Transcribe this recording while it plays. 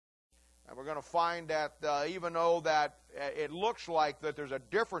And we're going to find that even though that it looks like that there's a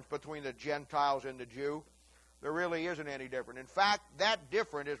difference between the Gentiles and the Jew, there really isn't any difference. In fact, that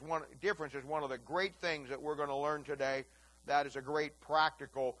difference is one of the great things that we're going to learn today. That is a great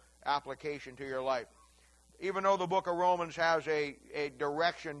practical application to your life. Even though the book of Romans has a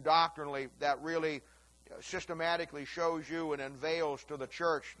direction doctrinally that really systematically shows you and unveils to the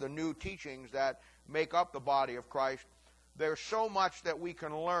church the new teachings that make up the body of Christ, there's so much that we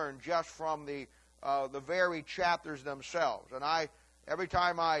can learn just from the very chapters themselves. And every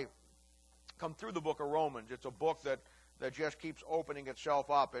time I come through the book of Romans, it's a book that just keeps opening itself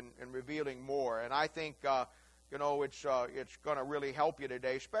up and revealing more. And I think it's going to really help you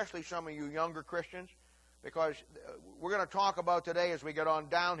today, especially some of you younger Christians, because we're going to talk about today as we get on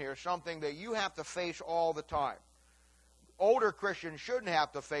down here something that you have to face all the time. Older Christians shouldn't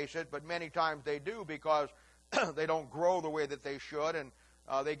have to face it, but many times they do because they don't grow the way that they should, and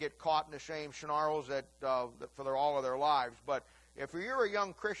they get caught in the same snarls that for all of their lives. But if you're a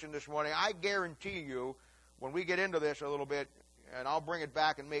young Christian this morning, I guarantee you, when we get into this a little bit, and I'll bring it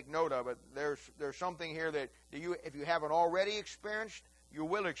back and make note of it, there's something here that if you haven't already experienced, you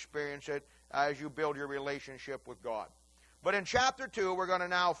will experience it as you build your relationship with God. But in chapter 2, we're going to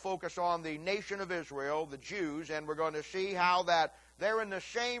now focus on the nation of Israel, the Jews, and we're going to see how that they're in the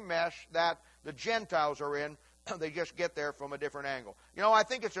same mess that the Gentiles are in. They just get there from a different angle. I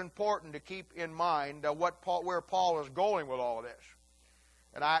think it's important to keep in mind where Paul is going with all of this.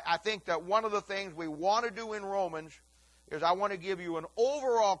 And I think that one of the things we want to do in Romans is I want to give you an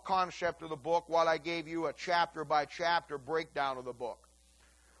overall concept of the book while I gave you a chapter-by-chapter breakdown of the book.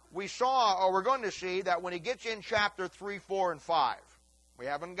 We're going to see that when he gets in chapter 3, 4, and 5, we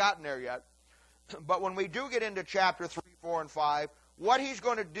haven't gotten there yet, but when we do get into chapter 3, 4, and 5, what he's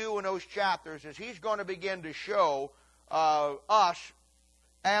going to do in those chapters is he's going to begin to show us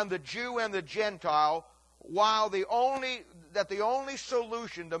and the Jew and the Gentile the only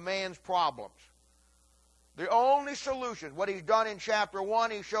solution to man's problems. The only solution, what he's done in chapter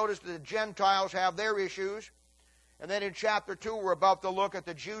 1, he showed us that the Gentiles have their issues. And then in chapter 2, we're about to look at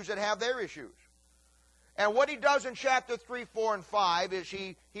the Jews that have their issues. And what he does in chapter 3, 4, and 5 is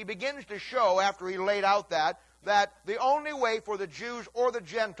he begins to show, after he laid out that the only way for the Jews or the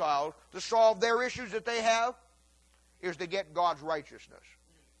Gentiles to solve their issues that they have is to get God's righteousness.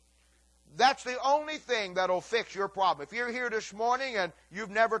 That's the only thing that will fix your problem. If you're here this morning and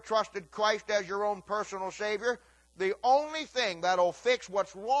you've never trusted Christ as your own personal Savior, the only thing that will fix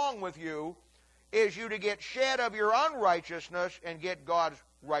what's wrong with you is you to get shed of your unrighteousness and get God's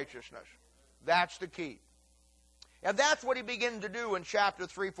righteousness. That's the key. And that's what he begins to do in chapter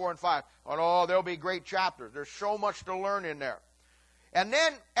 3, 4, and 5. Oh, there'll be great chapters. There's so much to learn in there. And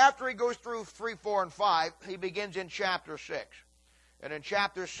then, after he goes through 3, 4, and 5, he begins in chapter 6. And in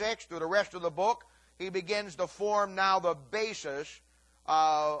chapter 6, through the rest of the book, he begins to form now the basis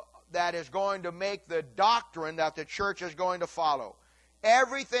that is going to make the doctrine that the church is going to follow.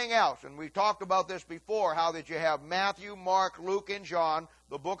 Everything else, and we've talked about this before, how that you have Matthew, Mark, Luke, and John,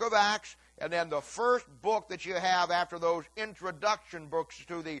 the book of Acts, and then the first book that you have after those introduction books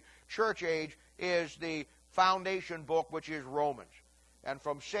to the church age is the foundation book, which is Romans. And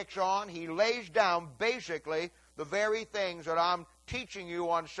from 6 on, he lays down basically the very things that I'm teaching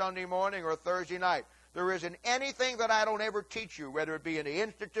you on Sunday morning or Thursday night. There isn't anything that I don't ever teach you, whether it be in the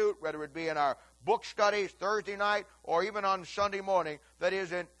Institute, whether it be in our book studies Thursday night, or even on Sunday morning, that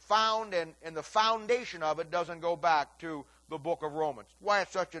isn't found, and the foundation of it doesn't go back to the book of Romans. Why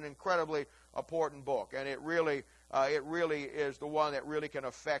it's such an incredibly important book, and it really is the one that really can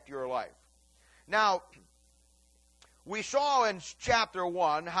affect your life. Now, we saw in chapter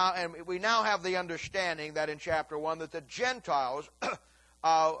 1, and we now have the understanding that in chapter 1 that the Gentiles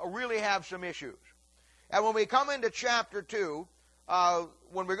really have some issues. And when we come into chapter 2,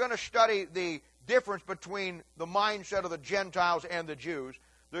 when we're going to study the difference between the mindset of the Gentiles and the Jews,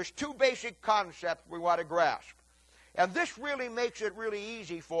 there's 2 basic concepts we want to grasp. And this really makes it really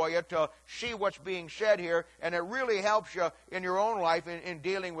easy for you to see what's being said here, and it really helps you in your own life in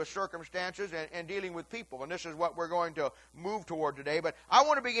dealing with circumstances and dealing with people. And this is what we're going to move toward today. But I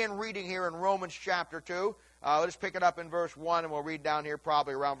want to begin reading here in Romans chapter 2. Let's pick it up in verse 1, and we'll read down here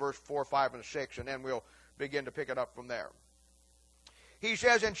probably around verse 4, 5, and 6, and then we'll begin to pick it up from there. He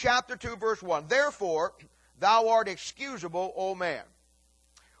says in chapter 2, verse 1, "Therefore thou art excusable, O man,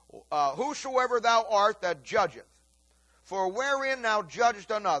 whosoever thou art that judgeth. For wherein thou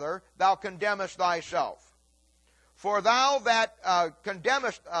judgest another, thou condemnest thyself. For thou that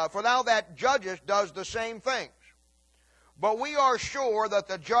judgest does the same things. But we are sure that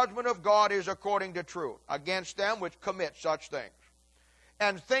the judgment of God is according to truth, against them which commit such things.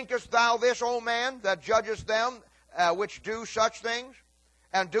 And thinkest thou this, O man, that judgest them which do such things,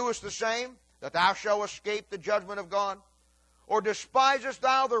 and doest the same, that thou shalt escape the judgment of God? Or despisest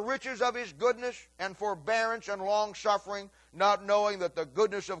thou the riches of his goodness, and forbearance, and longsuffering, not knowing that the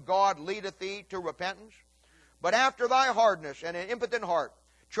goodness of God leadeth thee to repentance? But after thy hardness and an impotent heart,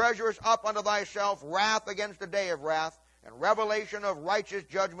 treasurest up unto thyself wrath against the day of wrath, and revelation of righteous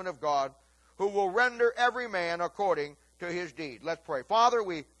judgment of God, who will render every man according to his deed. Let's pray. Father,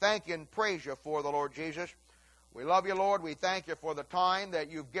 we thank you and praise you for the Lord Jesus. We love you, Lord. We thank you for the time that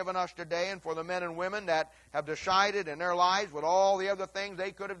you've given us today, and for the men and women that have decided in their lives, with all the other things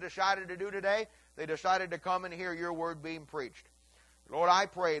they could have decided to do today, they decided to come and hear your word being preached. Lord, I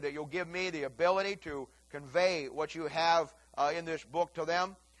pray that you'll give me the ability to convey what you have in this book to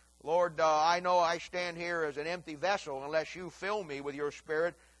them. Lord, I know I stand here as an empty vessel unless you fill me with your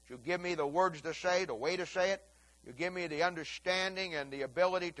Spirit. You give me the words to say, the way to say it. You give me the understanding and the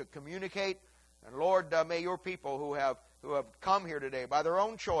ability to communicate. And Lord, may your people who have come here today by their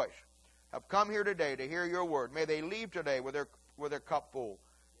own choice, have come here today to hear your word, may they leave today with their cup full.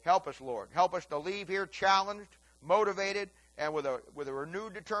 Help us, Lord. Help us to leave here challenged, motivated, and with a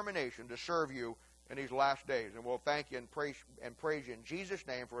renewed determination to serve you in these last days. And we'll thank you and praise you in Jesus'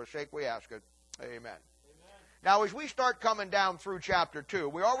 name. For his sake we ask it. Amen. Now, as we start coming down through chapter 2,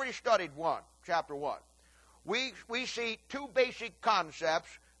 we already studied chapter 1. We see two basic concepts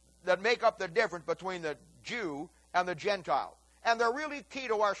that make up the difference between the Jew and the Gentile. And they're really key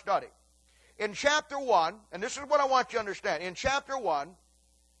to our study. In chapter 1, and this is what I want you to understand. In chapter 1,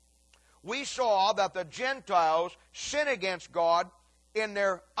 we saw that the Gentiles sin against God in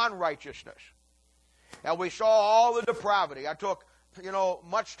their unrighteousness. And we saw all the depravity. I took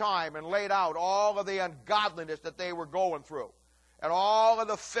much time and laid out all of the ungodliness that they were going through, and all of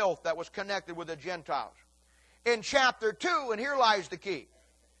the filth that was connected with the Gentiles. In chapter 2, and here lies the key.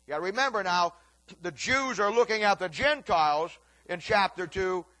 You got to remember now, the Jews are looking at the Gentiles in chapter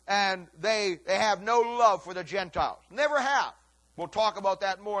 2, and they have no love for the Gentiles. Never have. We'll talk about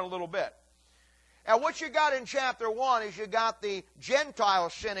that more in a little bit. And what you got in chapter 1 is you got the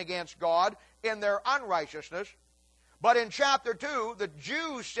Gentiles sin against God in their unrighteousness. But in chapter 2, the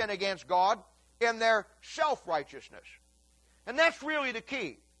Jews sin against God in their self-righteousness. And that's really the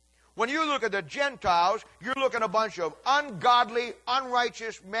key. When you look at the Gentiles, you're looking at a bunch of ungodly,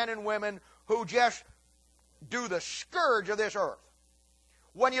 unrighteous men and women who just do the scourge of this earth.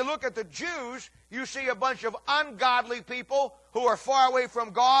 When you look at the Jews, you see a bunch of ungodly people who are far away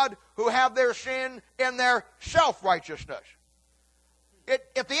from God, who have their sin in their self-righteousness.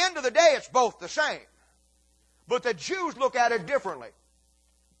 At the end of the day, it's both the same. But the Jews look at it differently.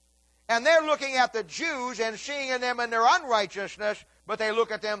 And they're looking at the Jews and seeing them in their unrighteousness, but they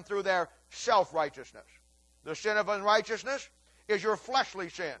look at them through their self-righteousness. The sin of unrighteousness is your fleshly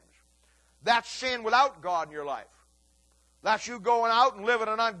sins. That's sin without God in your life. That's you going out and living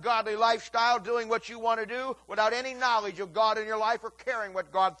an ungodly lifestyle, doing what you want to do without any knowledge of God in your life or caring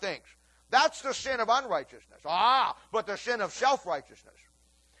what God thinks. That's the sin of unrighteousness. But the sin of self-righteousness,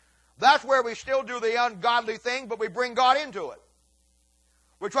 that's where we still do the ungodly thing, but we bring God into it.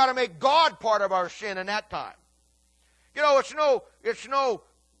 We try to make God part of our sin in that time. It's no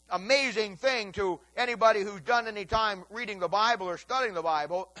amazing thing to anybody who's done any time reading the Bible or studying the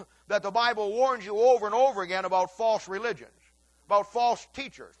Bible that the Bible warns you over and over again about false religions, about false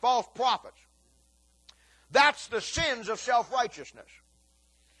teachers, false prophets. That's the sins of self-righteousness.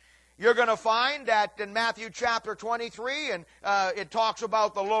 You're going to find that in Matthew chapter 23, and it talks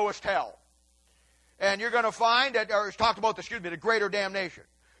about the lowest hell. And you're going to find that, or it's talked about, the greater damnation.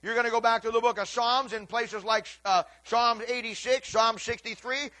 You're going to go back to the book of Psalms in places like Psalm 86, Psalm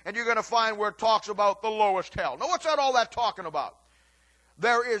 63, and you're going to find where it talks about the lowest hell. Now, what's all that talking about?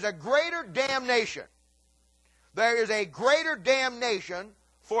 There is a greater damnation. There is a greater damnation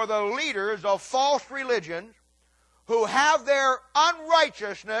for the leaders of false religions who have their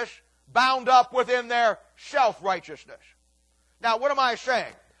unrighteousness bound up within their self-righteousness. Now, what am I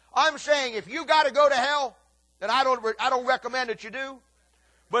saying? I'm saying if you got to go to hell, then I don't recommend that you do.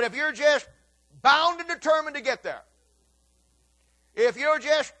 But if you're just bound and determined to get there, if you're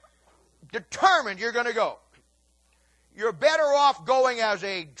just determined you're going to go, you're better off going as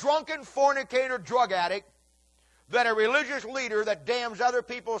a drunken fornicator drug addict than a religious leader that damns other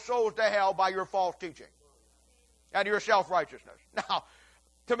people's souls to hell by your false teaching and your self-righteousness. Now,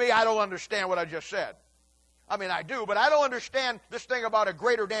 to me, I don't understand what I just said. I mean, I do, but I don't understand this thing about a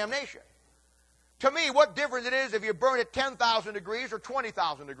greater damnation. To me, what difference it is if you burn at 10,000 degrees or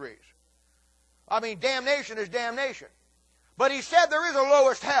 20,000 degrees. I mean, damnation is damnation. But he said there is a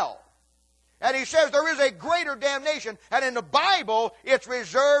lowest hell. And he says there is a greater damnation. And in the Bible, it's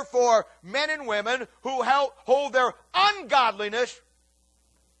reserved for men and women who hold their ungodliness,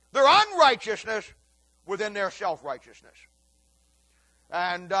 their unrighteousness, within their self-righteousness.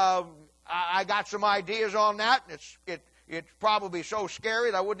 And I got some ideas on that. It's probably so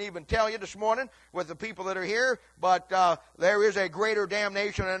scary that I wouldn't even tell you this morning with the people that are here. But there is a greater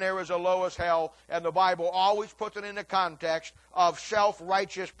damnation and there is a lowest hell. And the Bible always puts it in the context of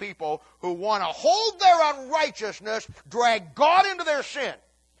self-righteous people who want to hold their unrighteousness, drag God into their sin,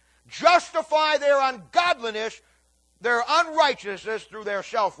 justify their ungodliness, their unrighteousness through their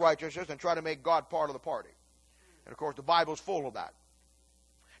self-righteousness, and try to make God part of the party. And of course the Bible's full of that.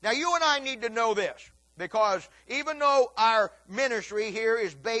 Now you and I need to know this, because even though our ministry here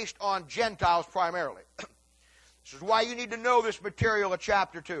is based on Gentiles primarily, this is why you need to know this material of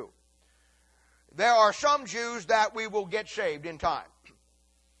chapter 2. There are some Jews that we will get saved in time.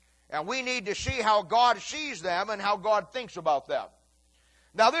 And we need to see how God sees them and how God thinks about them.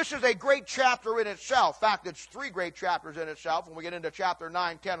 Now this is a great chapter in itself. In fact, it's 3 great chapters in itself when we get into chapter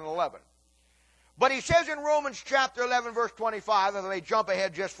 9, 10, and 11. But he says in Romans chapter 11, verse 25, if I may jump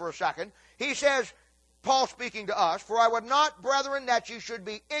ahead just for a second, he says, Paul speaking to us, "For I would not, brethren, that you should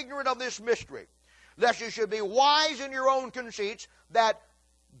be ignorant of this mystery, lest you should be wise in your own conceits, that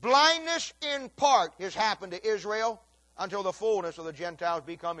blindness in part has happened to Israel until the fullness of the Gentiles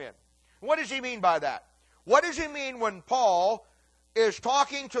be come in." What does he mean by that? What does he mean when Paul is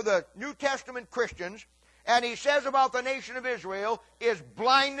talking to the New Testament Christians and he says about the nation of Israel is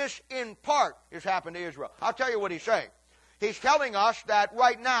blindness in part has happened to Israel? I'll tell you what he's saying. He's telling us that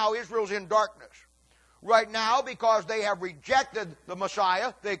right now Israel's in darkness. Right now, because they have rejected the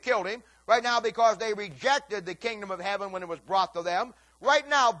Messiah, they killed him. Right now, because they rejected the kingdom of heaven when it was brought to them. Right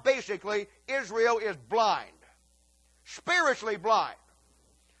now, basically, Israel is blind. Spiritually blind.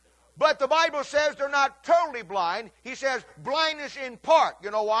 But the Bible says they're not totally blind. He says blindness in part.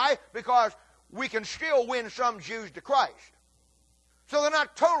 You know why? Because we can still win some Jews to Christ. So they're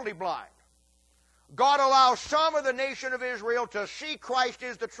not totally blind. God allows some of the nation of Israel to see Christ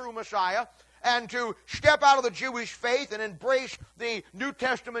is the true Messiah and to step out of the Jewish faith and embrace the New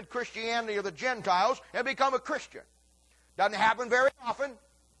Testament Christianity of the Gentiles and become a Christian. Doesn't happen very often,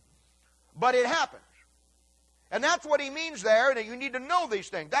 but it happens. And that's what he means there, and you need to know these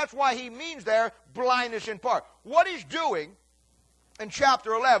things. That's why he means there blindness in part. What he's doing in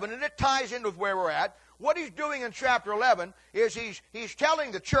chapter 11, and it ties in with where we're at, what he's doing in chapter 11 is he's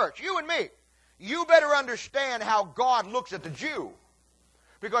telling the church, you and me, you better understand how God looks at the Jew.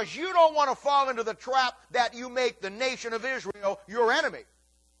 Because you don't want to fall into the trap that you make the nation of Israel your enemy.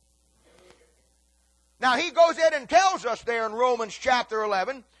 Now he goes ahead and tells us there in Romans chapter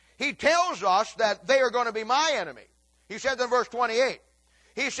 11, he tells us that they are going to be my enemy. He says in verse 28,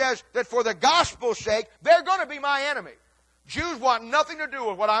 he says that for the gospel's sake, they're going to be my enemy. Jews want nothing to do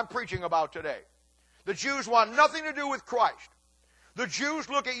with what I'm preaching about today. The Jews want nothing to do with Christ. The Jews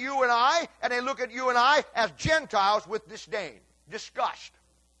look at you and I, and they look at you and I as Gentiles with disdain, disgust.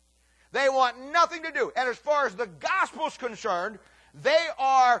 They want nothing to do. And as far as the gospel's concerned, they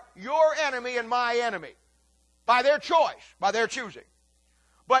are your enemy and my enemy. By their choice, by their choosing.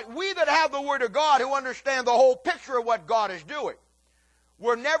 But we that have the Word of God, who understand the whole picture of what God is doing,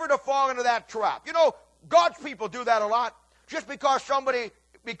 we're never to fall into that trap. You know, God's people do that a lot. Just because somebody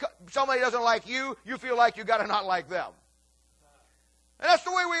doesn't like you, you feel like you got to not like them. And that's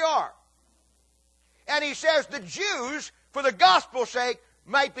the way we are. And he says the Jews, for the gospel's sake,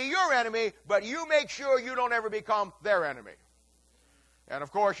 might be your enemy, but you make sure you don't ever become their enemy. And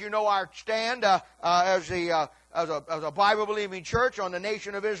of course, you know our stand as a Bible-believing church on the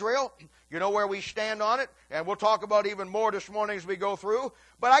nation of Israel. You know where we stand on it, and we'll talk about even more this morning as we go through.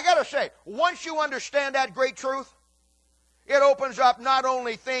 But I got to say, once you understand that great truth, it opens up not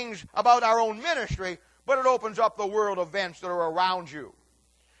only things about our own ministry, but it opens up the world events that are around you.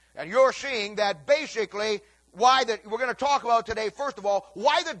 And you're seeing that basically we're going to talk about today, first of all,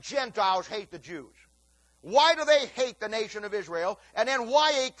 why the Gentiles hate the Jews. Why do they hate the nation of Israel? And then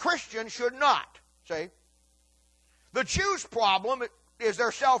why a Christian should not. See? The Jews' problem is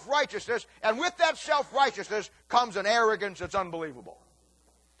their self-righteousness, and with that self-righteousness comes an arrogance that's unbelievable.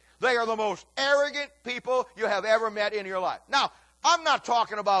 They are the most arrogant people you have ever met in your life. Now, I'm not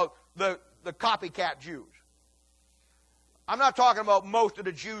talking about the copycat Jews. I'm not talking about most of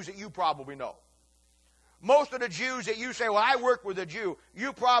the Jews that you probably know. Most of the Jews that you say, well, I work with a Jew,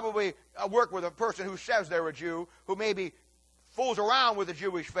 you probably work with a person who says they're a Jew, who maybe fools around with the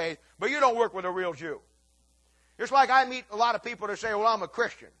Jewish faith, but you don't work with a real Jew. It's like I meet a lot of people that say, well, I'm a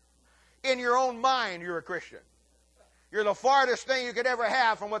Christian. In your own mind, you're a Christian. you're the farthest thing you could ever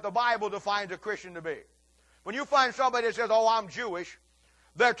have from what the Bible defines a Christian to be. When you find somebody that says, oh, I'm Jewish,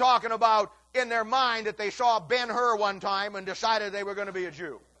 they're talking about in their mind that they saw Ben-Hur one time and decided they were going to be a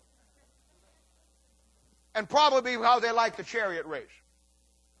Jew. And probably because they like the chariot race.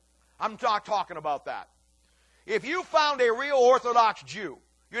 I'm not talking about that. If you found a real Orthodox Jew,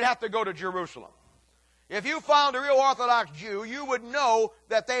 you'd have to go to Jerusalem. If you found a real Orthodox Jew, you would know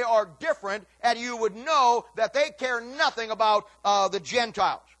that they are different, and you would know that they care nothing about the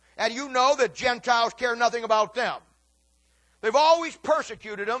Gentiles. And you know that Gentiles care nothing about them. They've always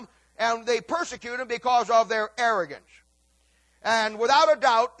persecuted them, and they persecute them because of their arrogance. And without a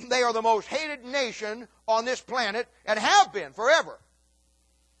doubt, they are the most hated nation on this planet, and have been forever.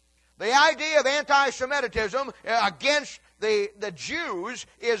 The idea of anti-Semitism against the Jews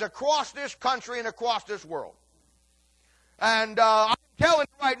is across this country and across this world. And I'm telling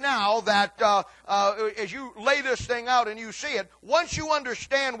you right now that as you lay this thing out and you see it, once you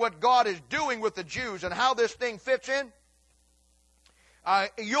understand what God is doing with the Jews and how this thing fits in,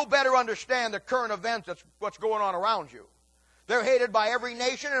 you'll better understand the current events that's what's going on around you. They're hated by every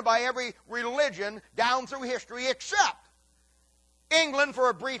nation and by every religion down through history except England for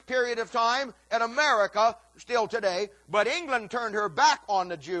a brief period of time, and America still today. But England turned her back on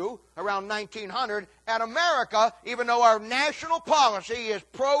the Jew around 1900, and America, even though our national policy is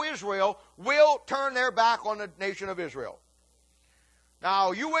pro-Israel, will turn their back on the nation of Israel.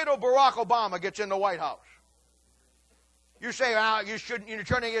 Now, you wait till Barack Obama gets in the White House. You say, you're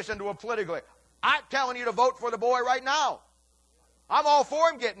turning this into a political. I'm telling you to vote for the boy right now. I'm all for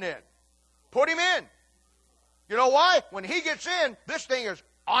him getting in. Put him in. You know why? When he gets in, this thing is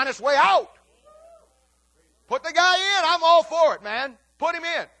on its way out. Put the guy in. I'm all for it, man. Put him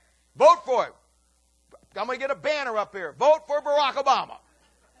in. Vote for him. I'm going to get a banner up here. Vote for Barack Obama.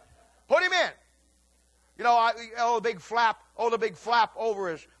 Put him in. You know, the big flap over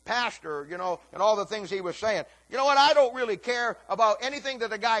his pastor, you know, and all the things he was saying. You know what? I don't really care about anything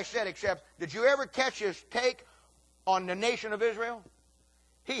that the guy said except, did you ever catch his take on the nation of Israel?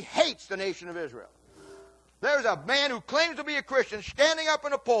 He hates the nation of Israel. There's a man who claims to be a Christian standing up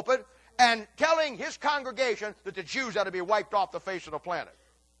in a pulpit and telling his congregation that the Jews ought to be wiped off the face of the planet.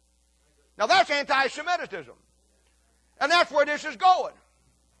 Now that's anti-Semitism. And that's where this is going.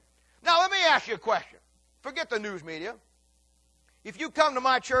 Now let me ask you a question. Forget the news media. If you come to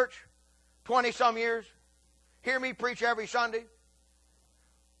my church 20-some years, hear me preach every Sunday,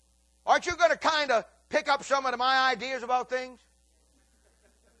 aren't you going to kind of pick up some of my ideas about things?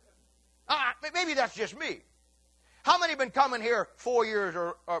 Maybe that's just me. How many have been coming here 4 years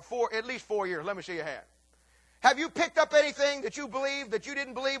or at least 4 years? Let me see your hand. Have you picked up anything that you believe that you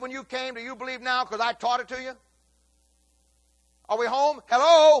didn't believe when you came, do you believe now because I taught it to you? Are we home?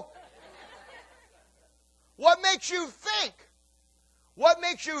 Hello? What makes you think? What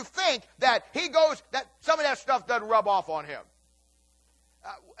makes you think that that some of that stuff doesn't rub off on him?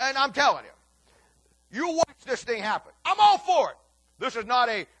 And I'm telling you, you watch this thing happen. I'm all for it. This is not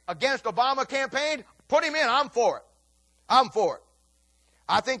a against Obama campaign. Put him in. I'm for it. I'm for it.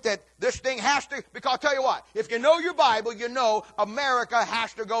 I think that this thing has to, because I'll tell you what, if you know your Bible, you know America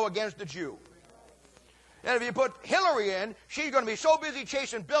has to go against the Jew. And if you put Hillary in, she's going to be so busy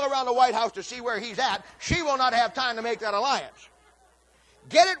chasing Bill around the White House to see where he's at, she will not have time to make that alliance.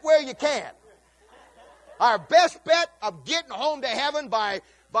 Get it where you can. Our best bet of getting home to heaven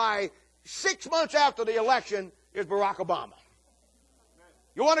by 6 months after the election is Barack Obama.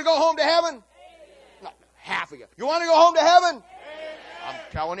 You want to go home to heaven? No, half of you. You want to go home to heaven? I'm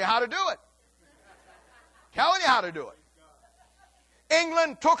telling you how to do it. Telling you how to do it.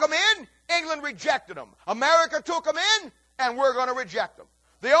 England took them in. England rejected them. America took them in, and we're going to reject them.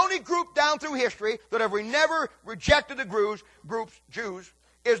 The only group down through history that have never rejected the Jews,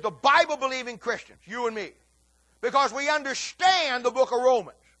 is the Bible-believing Christians, you and me. Because we understand the book of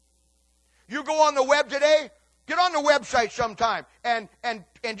Romans. You go on the web today, get on the website sometime and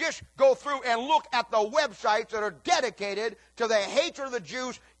just go through and look at the websites that are dedicated to the hatred of the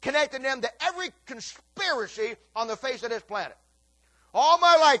Jews, connecting them to every conspiracy on the face of this planet. All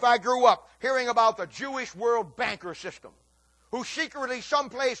my life I grew up hearing about the Jewish world banker system, who secretly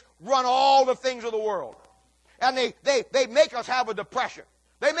someplace run all the things of the world. And they make us have a depression.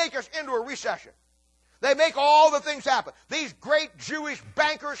 They make us into a recession. They make all the things happen. These great Jewish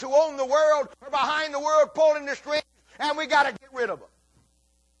bankers who own the world are behind the world pulling the strings, and we got to get rid of them.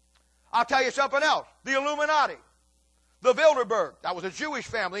 I'll tell you something else. The Illuminati. The Bilderberg, that was a Jewish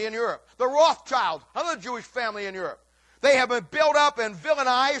family in Europe. The Rothschilds, another Jewish family in Europe. They have been built up and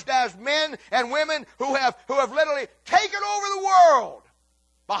villainized as men and women who have literally taken over the world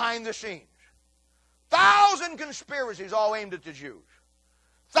behind the scenes. 1,000 conspiracies all aimed at the Jews.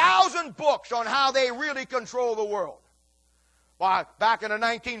 1,000 books on how they really control the world. Why, back in the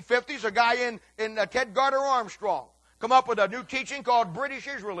 1950s, a guy in Ted Garter Armstrong come up with a new teaching called British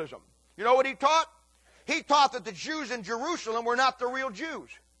Israelism. You know what he taught? He taught that the Jews in Jerusalem were not the real Jews.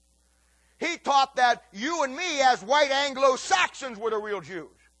 He taught that you and me as white Anglo-Saxons were the real Jews.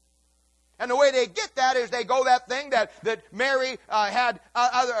 And the way they get that is they go that thing that Mary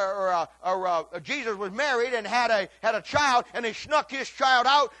Jesus was married and had a child, and they snuck his child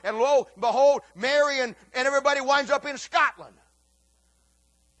out, and lo and behold, Mary and everybody winds up in Scotland.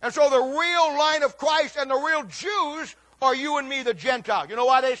 And so the real line of Christ and the real Jews are you and me, the Gentiles. You know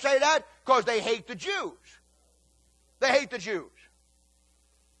why they say that? Because they hate the Jews. They hate the Jews.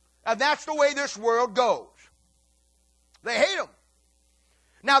 And that's the way this world goes. They hate them.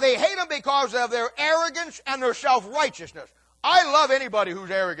 Now, they hate them because of their arrogance and their self-righteousness. I love anybody who's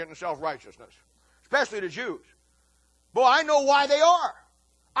arrogant and self-righteousness, especially the Jews. Boy, I know why they are.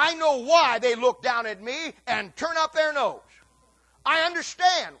 I know why they look down at me and turn up their nose. I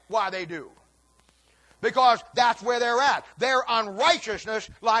understand why they do. Because that's where they're at. Their unrighteousness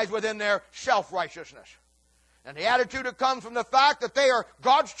lies within their self-righteousness. And the attitude that comes from the fact that they are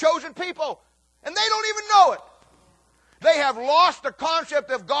God's chosen people, and they don't even know it. They have lost the concept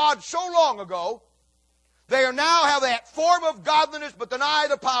of God so long ago. They are now have that form of godliness but deny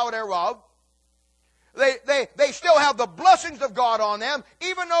the power thereof. They still have the blessings of God on them,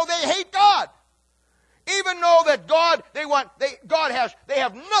 even though they hate God. Even though that they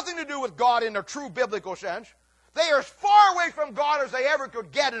have nothing to do with God in a true biblical sense. They are as far away from God as they ever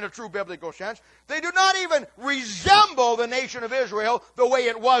could get in a true biblical sense. They do not even resemble the nation of Israel the way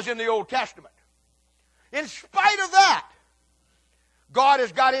it was in the Old Testament. In spite of that, God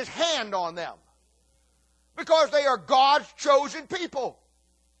has got His hand on them. Because they are God's chosen people.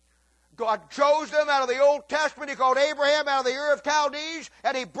 God chose them out of the Old Testament. He called Abraham out of the Ur of Chaldees,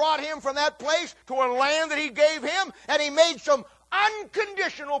 and He brought him from that place to a land that He gave him, and He made some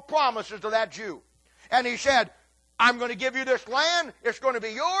unconditional promises to that Jew. And He said, I'm going to give you this land, it's going to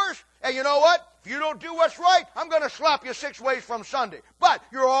be yours, and you know what? If you don't do what's right, I'm going to slap you 6 ways from Sunday. But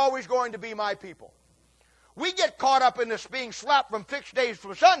you're always going to be my people. We get caught up in this being slapped from 6 days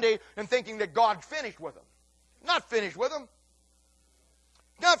from Sunday and thinking that God's finished with them. Not finished with them.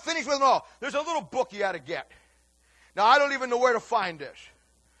 Not finished with them all. There's a little book you ought to get. Now, I don't even know where to find this.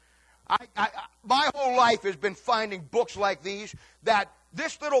 My whole life has been finding books like these, that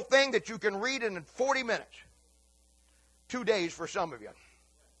this little thing that you can read in 40 minutes. 2 days for some of you.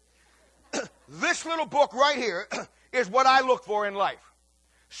 This little book right here is what I look for in life.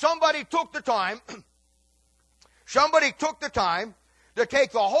 Somebody took the time to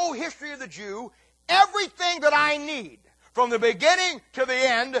take the whole history of the Jew, everything that I need, from the beginning to the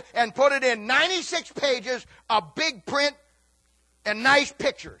end, and put it in 96 pages of big print and nice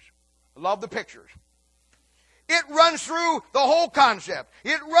pictures. I love the pictures. It runs through the whole concept.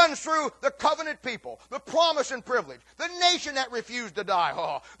 It runs through the covenant people, the promise and privilege, the nation that refused to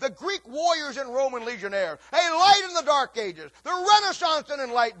die, the Greek warriors and Roman legionnaires, a light in the dark ages, the Renaissance and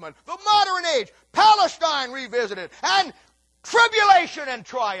Enlightenment, the modern age, Palestine revisited, and tribulation and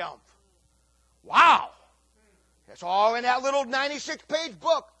triumph. Wow! It's all in that little 96-page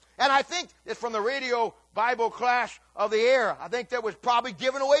book. And I think it's from the Radio Bible Class of the Air. I think that was probably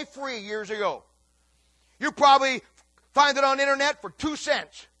given away free years ago. You probably find it on the internet for 2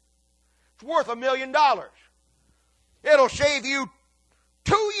 cents. It's worth $1 million. It'll save you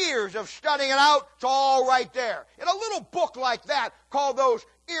 2 years of studying it out. It's all right there. In a little book like that called Those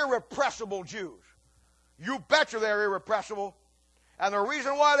Irrepressible Jews. You betcha they're irrepressible. And the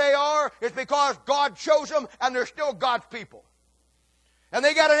reason why they are is because God chose them and they're still God's people. And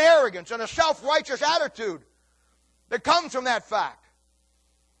they got an arrogance and a self-righteous attitude that comes from that fact.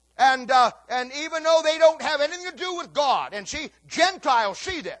 And even though they don't have anything to do with God, and see, Gentiles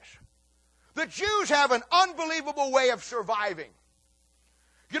see this. The Jews have an unbelievable way of surviving.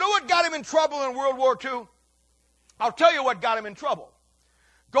 You know what got them in trouble in World War II? I'll tell you what got them in trouble.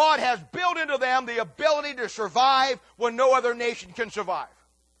 God has built into them the ability to survive when no other nation can survive.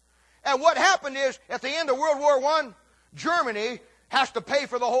 And what happened is, at the end of World War I, Germany has to pay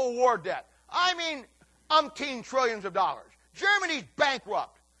for the whole war debt. I mean, umpteen trillions of dollars. Germany's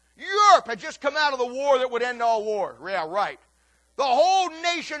bankrupt. Europe had just come out of the war that would end all wars. Yeah, right. The whole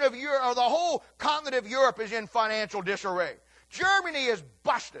nation of Europe, or the whole continent of Europe is in financial disarray. Germany is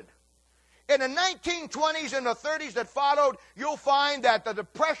busted. In the 1920s and the 30s that followed, you'll find that the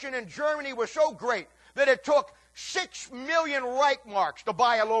depression in Germany was so great that it took 6 million Reichmarks to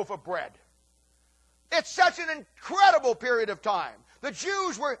buy a loaf of bread. It's such an incredible period of time The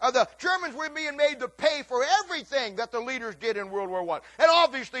Germans were being made to pay for everything that the leaders did in World War I. And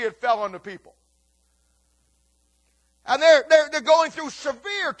obviously it fell on the people. And they're going through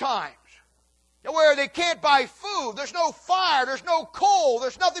severe times where they can't buy food. There's no fire. There's no coal.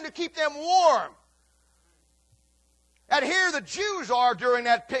 There's nothing to keep them warm. And here the Jews are during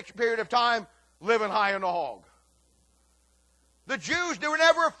that period of time living high on the hog. The Jews, they were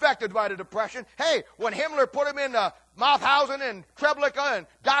never affected by the Depression. Hey, when Himmler put them in Mauthausen and Treblinka and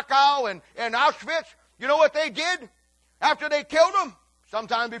Dachau and Auschwitz, you know what they did after they killed them?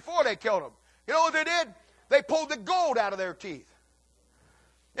 Sometime before they killed them. You know what they did? They pulled the gold out of their teeth.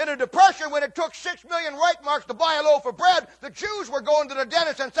 In the Depression, when it took 6 million Reichmarks to buy a loaf of bread, the Jews were going to the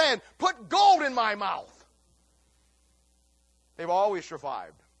dentist and saying, "Put gold in my mouth." They've always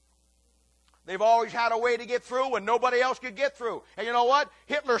survived. They've always had a way to get through when nobody else could get through. And you know what?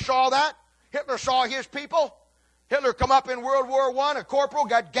 Hitler saw that. Hitler saw his people. Hitler come up in World War I, a corporal,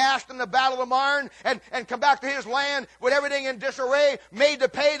 got gassed in the Battle of Marne, and come back to his land with everything in disarray, made to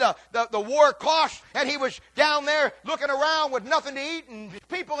pay the war costs, and he was down there looking around with nothing to eat and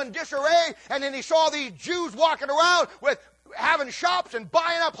people in disarray, and then he saw these Jews walking around with having shops and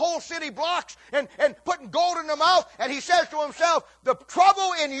buying up whole city blocks and putting gold in their mouth, and he says to himself, the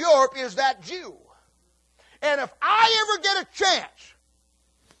trouble in Europe is that Jew. And if I ever get a chance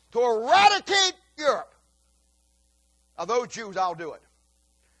to eradicate Europe, of those Jews, I'll do it.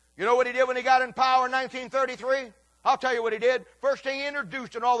 You know what he did when he got in power in 1933? I'll tell you what he did. First thing he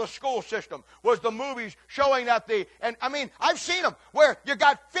introduced in all the school system was the movies showing that I've seen them, where you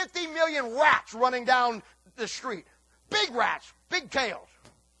got 50 million rats running down the street. Big rats, big tails.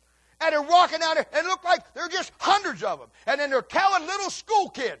 And they're walking down there, and it looked like there are just hundreds of them. And then they're telling little school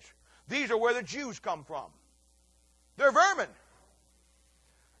kids, these are where the Jews come from. They're vermin.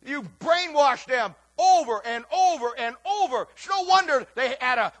 You brainwash them over and over and over. It's no wonder they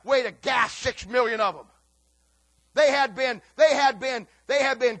had a way to gas 6 million of them. They had been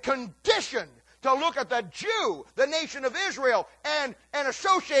conditioned to look at the Jew, the nation of Israel, and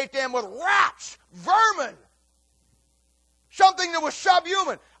associate them with rats, vermin. Something that was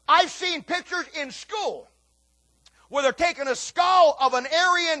subhuman. I've seen pictures in school where they're taking a skull of an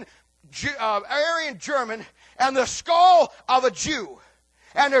Aryan German and the skull of a Jew.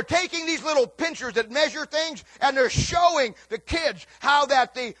 And they're taking these little pincers that measure things, and they're showing the kids how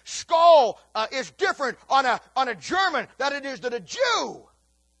that the skull is different on a German than it is to the Jew.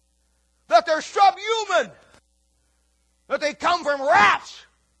 That they're subhuman. That they come from rats.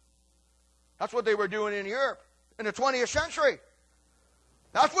 That's what they were doing in Europe in the 20th century.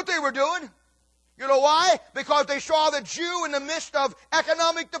 That's what they were doing. You know why? Because they saw the Jew in the midst of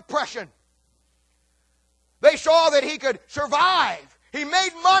economic depression. They saw that he could survive. He made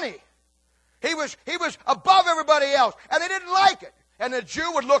money. He was above everybody else, and they didn't like it. And the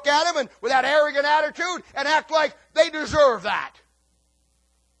Jew would look at him and with that arrogant attitude and act like they deserve that.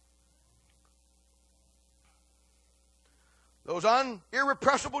 Those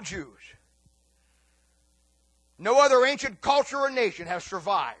irrepressible Jews. No other ancient culture or nation has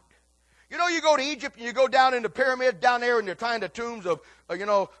survived. You know, you go to Egypt and you go down in the pyramids down there and you're finding the tombs of,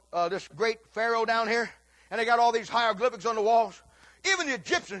 this great pharaoh down here, and they got all these hieroglyphics on the walls. Even the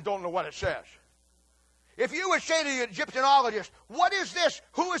Egyptians don't know what it says. If you would say to the Egyptologist, what is this?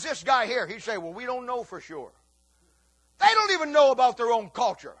 Who is this guy here? He'd say, well, we don't know for sure. They don't even know about their own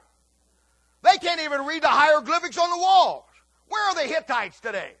culture. They can't even read the hieroglyphics on the walls. Where are the Hittites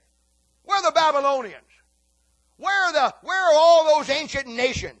today? Where are the Babylonians? Where are all those ancient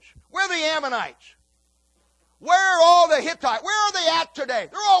nations? Where are the Ammonites? Where are all the Hittites? Where are they at today?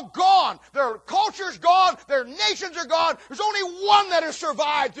 They're all gone. Their culture's gone. Their nations are gone. There's only one that has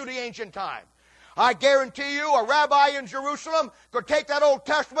survived through the ancient time. I guarantee you a rabbi in Jerusalem could take that Old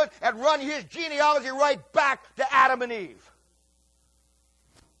Testament and run his genealogy right back to Adam and Eve.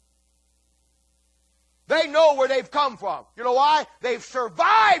 They know where they've come from. You know why? They've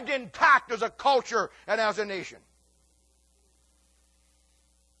survived intact as a culture and as a nation.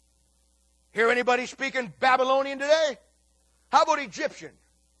 Hear anybody speaking Babylonian today? How about Egyptian?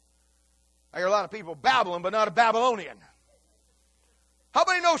 I hear a lot of people babbling, but not a Babylonian. How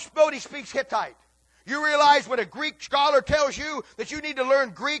many know nobody speaks Hittite? You realize when a Greek scholar tells you that you need to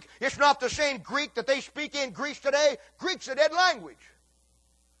learn Greek, it's not the same Greek that they speak in Greece today. Greek's a dead language.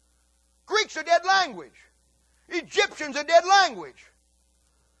 Greek's a dead language. Egyptian's a dead language.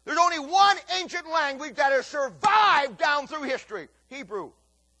 There's only one ancient language that has survived down through history. Hebrew.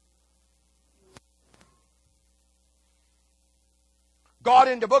 God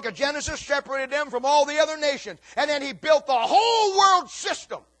in the book of Genesis separated them from all the other nations. And then He built the whole world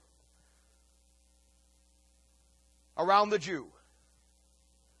system around the Jew.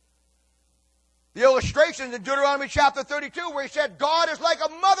 The illustration in Deuteronomy chapter 32 where he said God is like a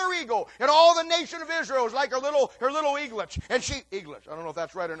mother eagle and all the nation of Israel is like her little eaglets. And eaglets, I don't know if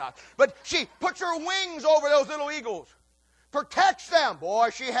that's right or not. But she puts her wings over those little eagles. Protects them.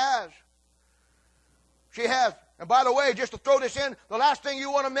 Boy, she has. She has. And by the way, just to throw this in, the last thing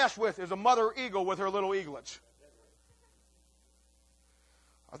you want to mess with is a mother eagle with her little eaglets.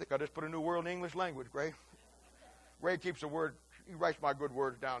 I think I just put a new word in English language, Ray. Ray keeps a word. He writes my good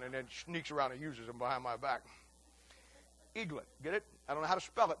words down and then sneaks around and uses them behind my back. Eaglet. Get it? I don't know how to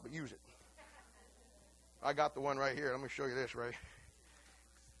spell it, but use it. I got the one right here. Let me show you this, Ray.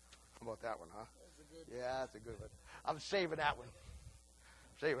 How about that one, huh? Yeah, that's a good one. I'm saving that one.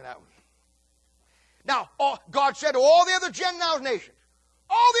 Saving that one. Now, God said to all the other Gentile nations,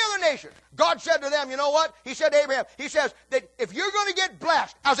 all the other nations, God said to them, you know what? He said to Abraham, he says that if you're going to get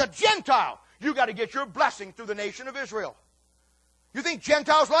blessed as a Gentile, you got to get your blessing through the nation of Israel. You think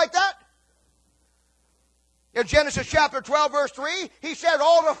Gentiles like that? In Genesis chapter 12, verse 3, he said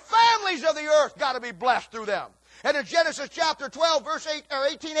all the families of the earth got to be blessed through them. And in Genesis chapter 12, verse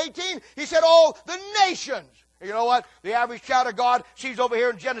 18, he said all the nations. You know what? The average child of God sees over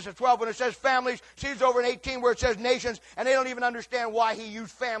here in Genesis 12 when it says families, sees over in 18 where it says nations, and they don't even understand why he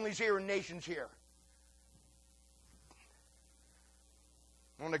used families here and nations here.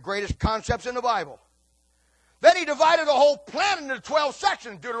 One of the greatest concepts in the Bible. Then he divided the whole planet into 12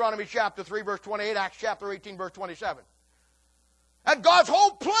 sections, Deuteronomy chapter 3, verse 28, Acts chapter 18, verse 27. And God's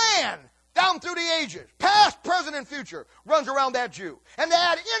whole plan, down through the ages, past, present, and future, runs around that Jew. And to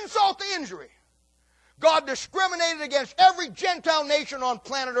add insult to injury, God discriminated against every Gentile nation on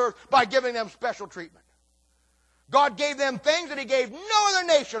planet Earth by giving them special treatment. God gave them things that he gave no other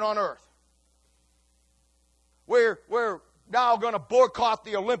nation on earth. We're now going to boycott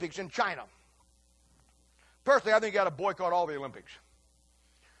the Olympics in China. Personally, I think you got to boycott all the Olympics.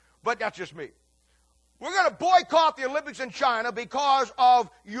 But that's just me. We're going to boycott the Olympics in China because of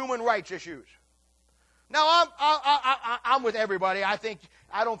human rights issues. Now, I'm with everybody. I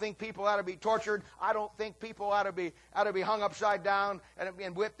don't think people ought to be tortured. I don't think people ought to be hung upside down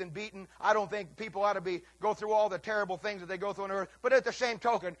and whipped and beaten. I don't think people ought to go through all the terrible things that they go through on earth. But at the same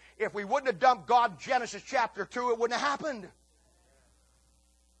token, if we wouldn't have dumped God in Genesis chapter 2, it wouldn't have happened.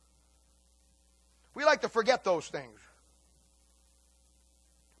 We like to forget those things.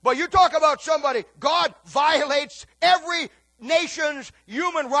 But you talk about somebody, God violates every nation's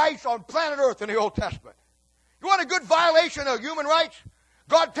human rights on planet Earth in the Old Testament. You want a good violation of human rights?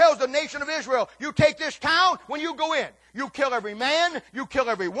 God tells the nation of Israel, you take this town, when you go in, you kill every man, you kill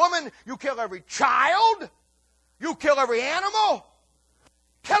every woman, you kill every child, you kill every animal,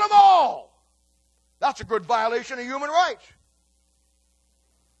 kill them all. That's a good violation of human rights.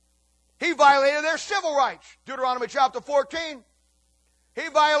 He violated their civil rights. Deuteronomy chapter 14. He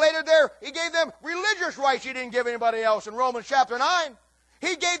gave them religious rights he didn't give anybody else in Romans chapter 9.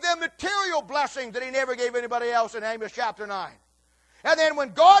 He gave them material blessings that he never gave anybody else in Amos chapter 9. And then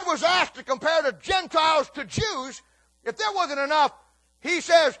when God was asked to compare the Gentiles to Jews, if that wasn't enough, he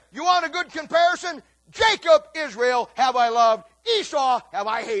says, you want a good comparison? Jacob, Israel, have I loved. Esau, have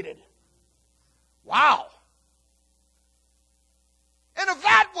I hated. Wow. And if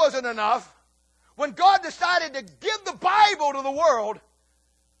that wasn't enough, when God decided to give the Bible to the world,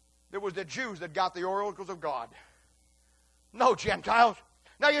 there was the Jews that got the oracles of God. No Gentiles.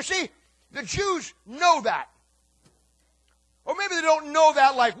 Now you see, the Jews know that. Or maybe they don't know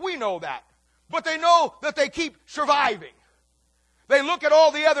that like we know that. But they know that they keep surviving. They look at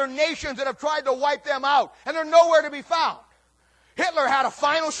all the other nations that have tried to wipe them out, and they're nowhere to be found. Hitler had a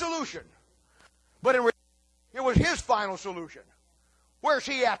final solution. But in reality, it was his final solution. Where's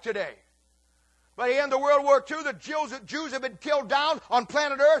he at today? By the end of World War II, the Jews have been killed down on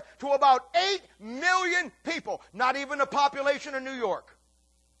planet Earth to about 8 million people. Not even the population of New York.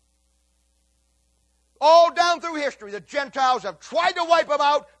 All down through history, the Gentiles have tried to wipe them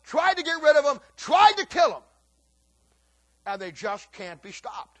out, tried to get rid of them, tried to kill them. And they just can't be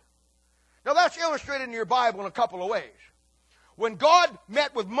stopped. Now that's illustrated in your Bible in a couple of ways. When God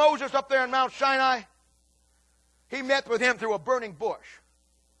met with Moses up there in Mount Sinai, he met with him through a burning bush.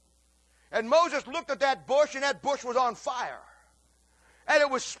 And Moses looked at that bush, and that bush was on fire. And it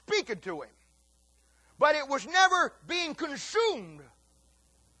was speaking to him. But it was never being consumed.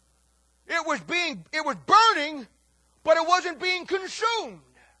 It was burning, but it wasn't being consumed.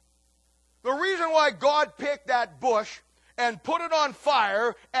 The reason why God picked that bush and put it on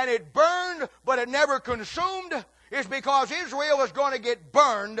fire, and it burned, but it never consumed, is because Israel is going to get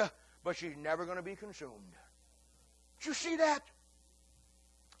burned, but she's never going to be consumed. Did you see that?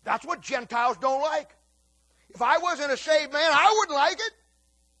 That's what Gentiles don't like. If I wasn't a saved man, I wouldn't like it.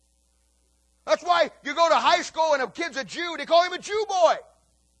 That's why you go to high school and a kid's a Jew, they call him a Jew boy.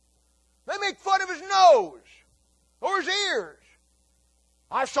 They make fun of his nose or his ears.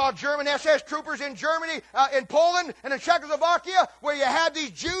 I saw German SS troopers in Germany, in Poland, and in Czechoslovakia, where you had these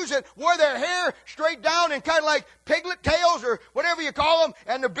Jews that wore their hair straight down and kind of like piglet tails or whatever you call them,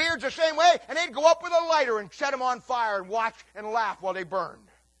 and the beards the same way, and they'd go up with a lighter and set them on fire and watch and laugh while they burned.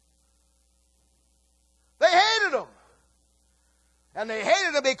 They hated them. And they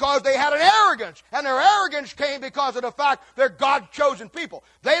hated them because they had an arrogance. And their arrogance came because of the fact they're God-chosen people.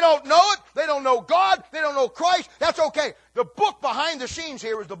 They don't know it. They don't know God. They don't know Christ. That's okay. The book behind the scenes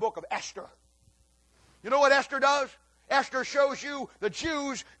here is the book of Esther. You know what Esther does? Esther shows you the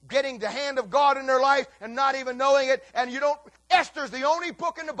Jews getting the hand of God in their life and not even knowing it. And you don't... Esther's the only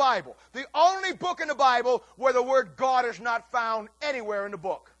book in the Bible. The only book in the Bible where the word God is not found anywhere in the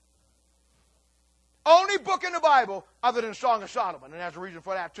book. Only book in the Bible other than Song of Solomon, and there's a reason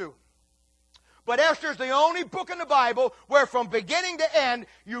for that too. But Esther's the only book in the Bible where from beginning to end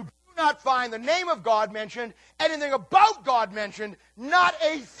you do not find the name of God mentioned, anything about God mentioned, not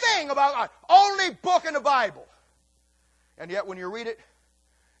a thing about God. Only book in the Bible. And yet when you read it,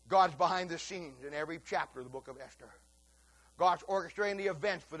 God's behind the scenes in every chapter of the book of Esther. God's orchestrating the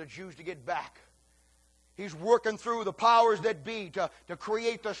events for the Jews to get back. He's working through the powers that be to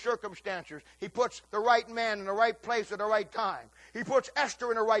create the circumstances. He puts the right man in the right place at the right time. He puts Esther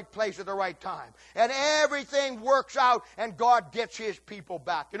in the right place at the right time. And everything works out, and God gets His people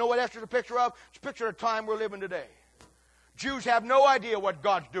back. You know what Esther's a picture of? It's a picture of the time we're living today. Jews have no idea what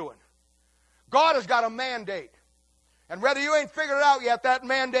God's doing. God has got a mandate. And whether you ain't figured it out yet, that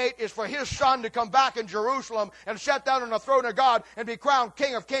mandate is for His Son to come back in Jerusalem and sit down on the throne of God and be crowned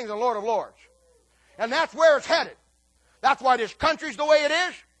King of Kings and Lord of Lords. And that's where it's headed. That's why this country's the way it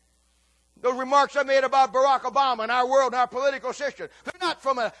is. Those remarks I made about Barack Obama and our world and our political system,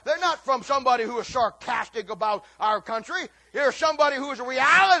 they're not from somebody who is sarcastic about our country. They're somebody who is a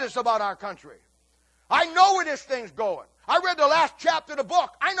realist about our country. I know where this thing's going. I read the last chapter of the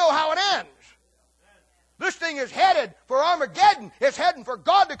book. I know how it ends. This thing is headed for Armageddon. It's heading for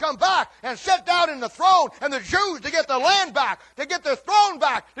God to come back and sit down in the throne and the Jews to get the land back, to get the throne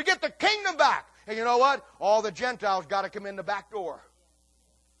back, to get the kingdom back. And you know what? All the Gentiles got to come in the back door.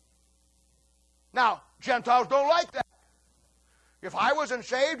 Now, Gentiles don't like that. If I wasn't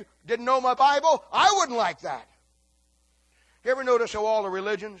saved, didn't know my Bible, I wouldn't like that. You ever notice how all the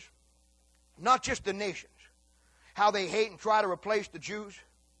religions, not just the nations, how they hate and try to replace the Jews?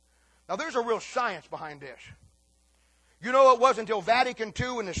 Now, there's a real science behind this. You know, it wasn't until Vatican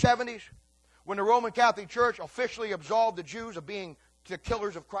II in the 70s when the Roman Catholic Church officially absolved the Jews of being the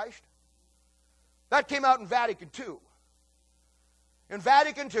killers of Christ. That came out in Vatican II. In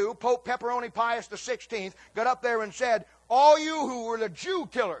Vatican II, Pope Pepperoni Pius XVI got up there and said, all you who were the Jew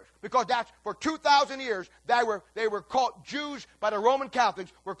killers, because that's for 2,000 years, they were called Jews by the Roman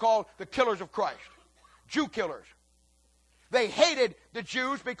Catholics, were called the killers of Christ. Jew killers. They hated the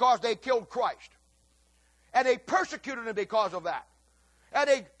Jews because they killed Christ. And they persecuted them because of that. And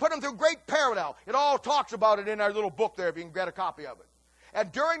they put them through great parallel. It all talks about it in our little book there if you can get a copy of it. And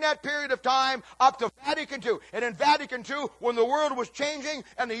during that period of time, up to Vatican II, and in Vatican II, when the world was changing,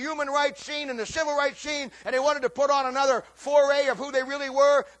 and the human rights scene and the civil rights scene, and they wanted to put on another foray of who they really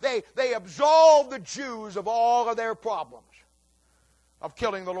were, they absolved the Jews of all of their problems of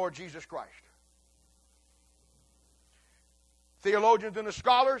killing the Lord Jesus Christ. Theologians and the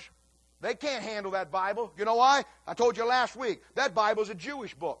scholars, they can't handle that Bible. You know why? I told you last week, that Bible's a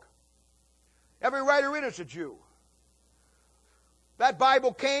Jewish book. Every writer in it's a Jew. That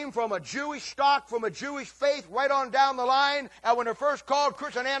Bible came from a Jewish stock, from a Jewish faith, right on down the line. And when they're first called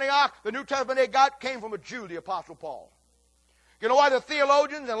Christian Antioch, the New Testament they got came from a Jew, the Apostle Paul. You know why the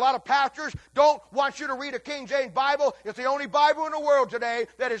theologians and a lot of pastors don't want you to read a King James Bible? It's the only Bible in the world today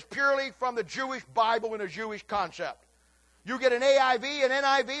that is purely from the Jewish Bible and a Jewish concept. You get an AIV, an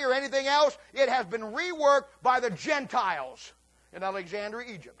NIV, or anything else, it has been reworked by the Gentiles in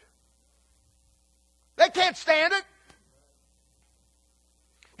Alexandria, Egypt. They can't stand it.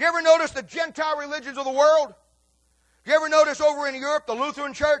 You ever notice the Gentile religions of the world? You ever notice over in Europe the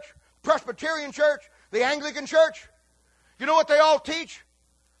Lutheran Church, Presbyterian Church, the Anglican Church? You know what they all teach?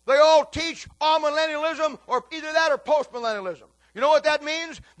 They all teach amillennialism, or either that or postmillennialism. You know what that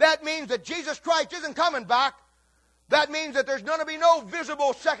means? That means that Jesus Christ isn't coming back. That means that there's going to be no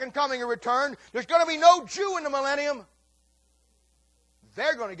visible second coming or return. There's going to be no Jew in the millennium.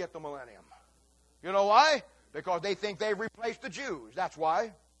 They're going to get the millennium. You know why? Because they think they've replaced the Jews. That's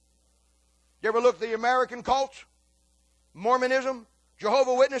why. You ever look at the American cults? Mormonism,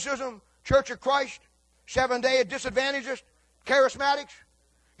 Jehovah's Witnessism, Church of Christ, Seventh-day Adventists, Charismatics.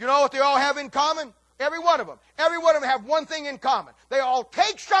 You know what they all have in common? Every one of them. Every one of them have one thing in common. They all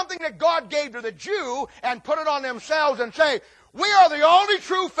take something that God gave to the Jew and put it on themselves and say, we are the only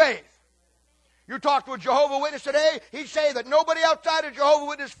true faith. You talk to a Jehovah's Witness today, he'd say that nobody outside of Jehovah's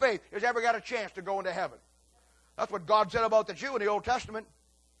Witness faith has ever got a chance to go into heaven. That's what God said about the Jew in the Old Testament.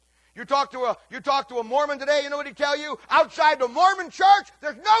 You talk to a Mormon today, you know what he'd tell you? Outside the Mormon church,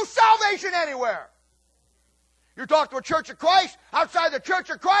 there's no salvation anywhere. You talk to a Church of Christ, outside the Church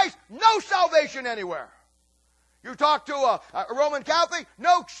of Christ, no salvation anywhere. You talk to a Roman Catholic,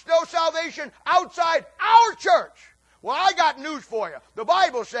 no salvation outside our church. Well, I got news for you. The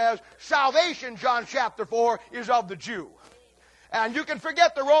Bible says salvation, John chapter 4, is of the Jew. And you can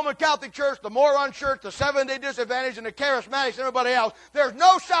forget the Roman Catholic Church, the Moron Church, the Seventh-day Disadvantaged, and the Charismatics, and everybody else. There's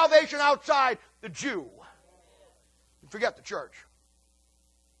no salvation outside the Jew. Forget the church.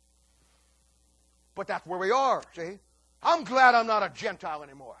 But that's where we are, see? I'm glad I'm not a Gentile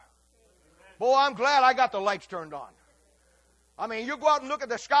anymore. Boy, I'm glad I got the lights turned on. I mean, you go out and look at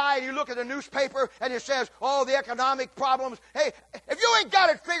the sky and you look at the newspaper and it says, oh, the economic problems. Hey, if you ain't got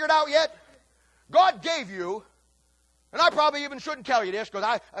it figured out yet, God gave you, and I probably even shouldn't tell you this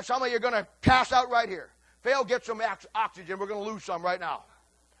because some of you are going to pass out right here. Phil, get some oxygen. We're going to lose some right now.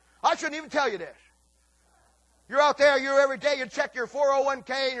 I shouldn't even tell you this. You're out there, you're every day, you check your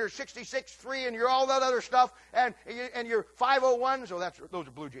 401k and your 66.3 and your all that other stuff and your 501s. Oh, those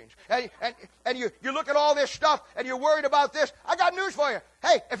are blue jeans. And you look at all this stuff and you're worried about this. I got news for you.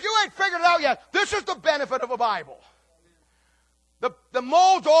 Hey, if you ain't figured it out yet, this is the benefit of a Bible. The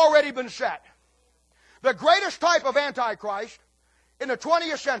mold's already been set. The greatest type of Antichrist in the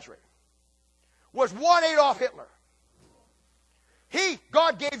 20th century was one Adolf Hitler.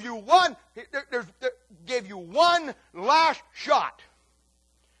 God gave you one last shot.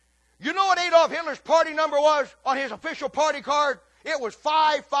 You know what Adolf Hitler's party number was on his official party card? It was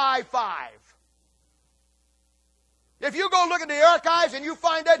 555. If you go look at the archives and you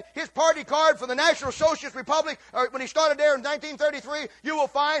find that his party card for the National Socialist Republic, or when he started there in 1933, you will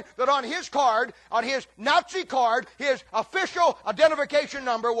find that on his card, on his Nazi card, his official identification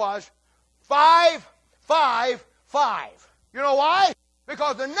number was 555. You know why?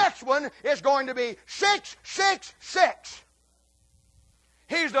 Because the next one is going to be 666.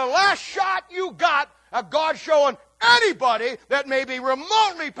 He's the last shot you got of God showing anybody that may be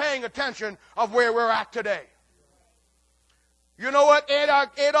remotely paying attention of where we're at today. You know what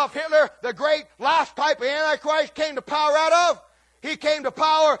Adolf Hitler, the great last type of Antichrist, came to power out of? He came to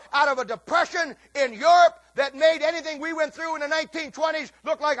power out of a depression in Europe that made anything we went through in the 1920s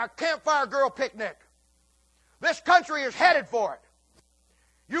look like a campfire girl picnic. This country is headed for it.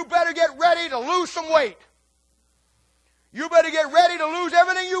 You better get ready to lose some weight. You better get ready to lose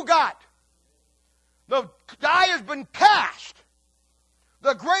everything you got. The die has been cast.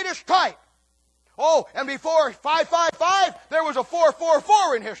 The greatest type. Oh, and before 555, there was a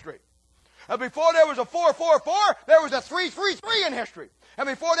 444 in history. And before there was a 444, there was a 333 in history. And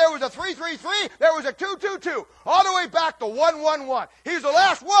before there was a 333, there was a 222. All the way back to 111. He's the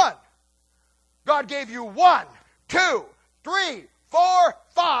last one. God gave you 1, 2, 3, 4,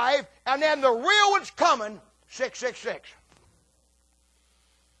 5, and then the real one's coming, 666.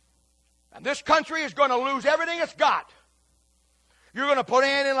 And this country is going to lose everything it's got. You're going to put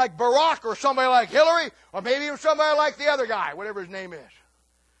in like Barack or somebody like Hillary, or maybe even somebody like the other guy, whatever his name is.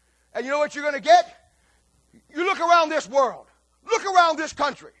 And you know what you're going to get? You look around this world. Look around this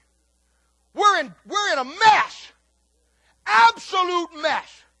country. We're in a mess. Absolute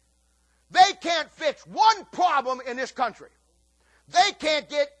mess. They can't fix one problem in this country. They can't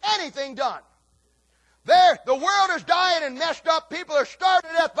get anything done. The world is dying and messed up. People are starving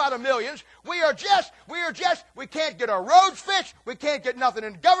to death by the millions. We can't get our roads fixed. We can't get nothing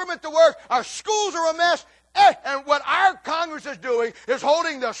in government to work. Our schools are a mess. And what our Congress is doing is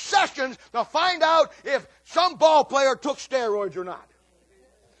holding the sessions to find out if some ball player took steroids or not.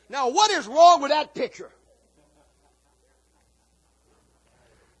 Now, what is wrong with that picture?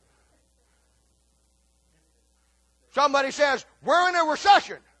 Somebody says, we're in a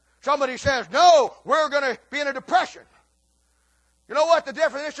recession. Somebody says, no, we're going to be in a depression. You know what the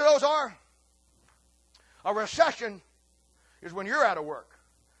definition of those are? A recession is when you're out of work.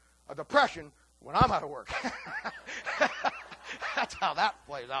 A depression, when I'm out of work. That's how that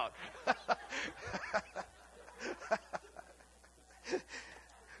plays out.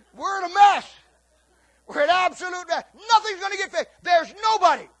 We're in a mess. We're in absolute mess. Nothing's going to get fixed. There's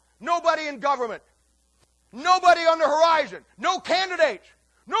nobody in government. Nobody on the horizon. No candidates.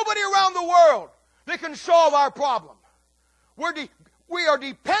 Nobody around the world that can solve our problem. We are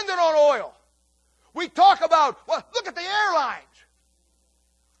dependent on oil. We talk about, well, look at the airlines.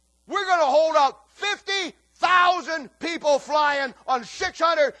 We're going to hold up 50,000 people flying on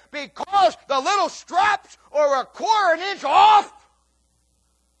 600 because the little straps are a quarter an inch off?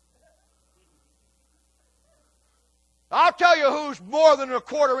 I'll tell you who's more than a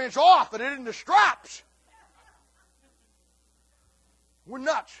quarter inch off, and it isn't the straps. We're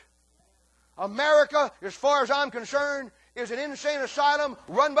nuts. America, as far as I'm concerned, is an insane asylum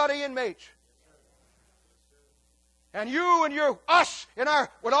run by the inmates. And you and us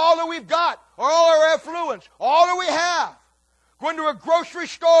with all that we've got, or all our affluence, all that we have, go into a grocery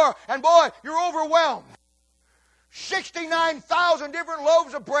store, and boy, you're overwhelmed. 69,000 different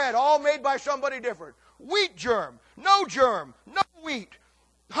loaves of bread, all made by somebody different. Wheat germ, no wheat,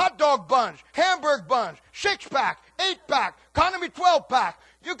 hot dog buns, hamburger buns, 6-pack, 8-pack, economy 12-pack.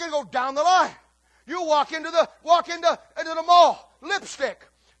 You can go down the line. You walk into the mall, lipstick,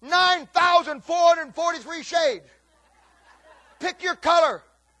 9,443 shades. Pick your color.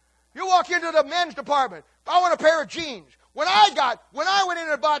 You walk into the men's department. I want a pair of jeans. When I went in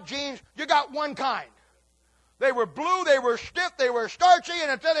and bought jeans, you got one kind. They were blue, they were stiff, they were starchy,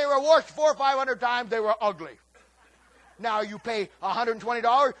 and until they were washed 400 or 500 times, they were ugly. Now you pay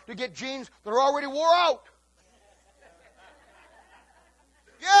 $120 to get jeans that are already wore out.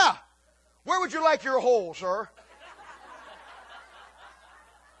 Yeah. Where would you like your hole, sir?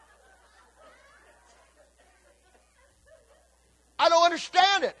 I don't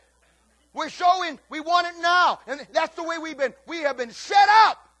understand it. We want it now. And that's the way we have been set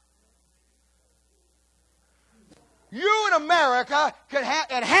up. You in America can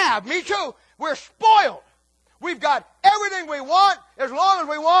have, me too, we're spoiled. We've got everything we want as long as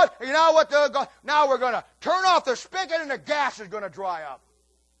we want. And you know what? Now we're going to turn off the spigot and the gas is going to dry up.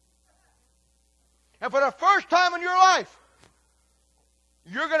 And for the first time in your life,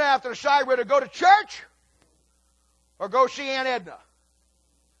 you're going to have to decide whether to go to church or go see Aunt Edna.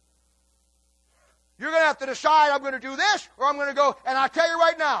 You're going to have to decide, I'm going to do this or I'm going to go. And I'll tell you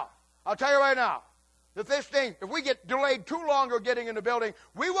right now, if we get delayed too long or getting in the building,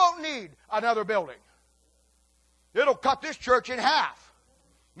 we won't need another building. It'll cut this church in half.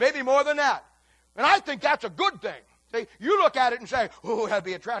 Maybe more than that. And I think that's a good thing. See, you look at it and say, oh, that'd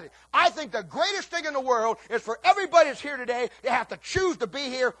be a tragedy. I think the greatest thing in the world is for everybody that's here today to have to choose to be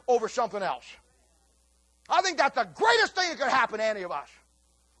here over something else. I think that's the greatest thing that could happen to any of us.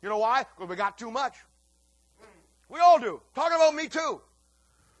 You know why? Because we got too much. We all do. Talking about me too.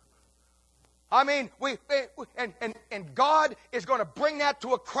 I mean, and God is going to bring that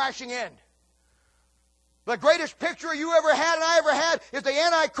to a crashing end. The greatest picture you ever had and I ever had is the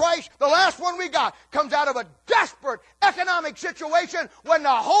Antichrist. The last one we got comes out of a desperate economic situation when the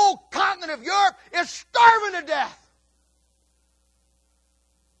whole continent of Europe is starving to death.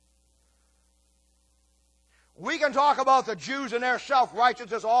 We can talk about the Jews and their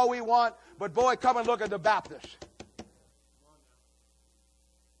self-righteousness all we want, but boy, come and look at the Baptists.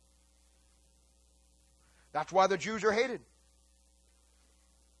 That's why the Jews are hated.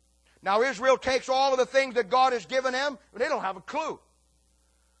 Now Israel takes all of the things that God has given them, but they don't have a clue.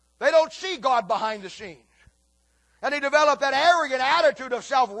 They don't see God behind the scenes. And they develop that arrogant attitude of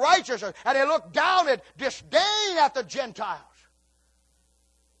self-righteousness, and they look down at disdain at the Gentiles.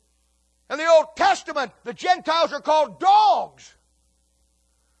 In the Old Testament, the Gentiles are called dogs.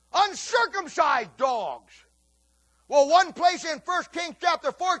 Uncircumcised dogs. Well, one place in 1 Kings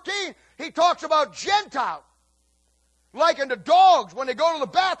chapter 14, he talks about Gentiles. Likened to dogs, when they go to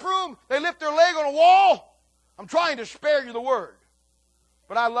the bathroom, they lift their leg on a wall. I'm trying to spare you the word.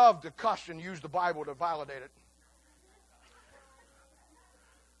 But I love to cuss and use the Bible to validate it.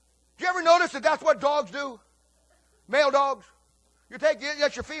 Do you ever notice that that's what dogs do? Male dogs. You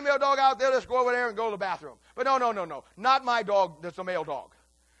get your female dog out there, let's go over there and go to the bathroom. But no. Not my dog that's a male dog.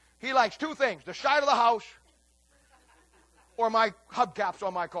 He likes two things, the side of the house or my hubcaps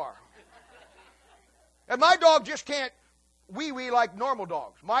on my car. And my dog just can't wee-wee like normal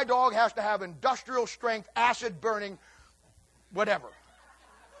dogs. My dog has to have industrial strength, acid-burning, whatever.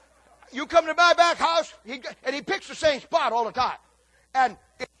 You come to my back house, and he picks the same spot all the time. And,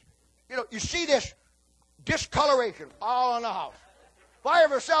 you see this discoloration all on the house. If I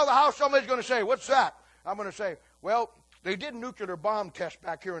ever sell the house, somebody's going to say, what's that? I'm going to say, well, they did nuclear bomb test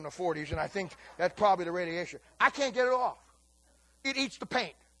back here in the 40s, and I think that's probably the radiation. I can't get it off. It eats the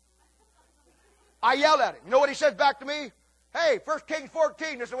paint. I yell at him. You know what he says back to me? Hey, 1 Kings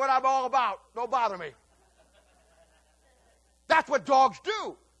 14, this is what I'm all about. Don't bother me. That's what dogs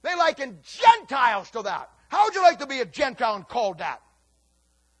do. They liken Gentiles to that. How would you like to be a Gentile and called that?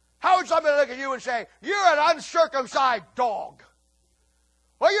 How would somebody look at you and say, you're an uncircumcised dog?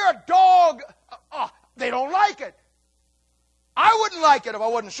 Well, you're a dog. They don't like it. I wouldn't like it if I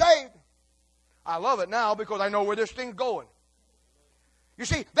wasn't saved. I love it now because I know where this thing's going. You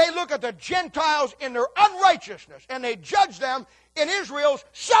see, they look at the Gentiles in their unrighteousness, and they judge them in Israel's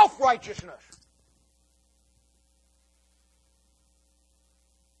self-righteousness.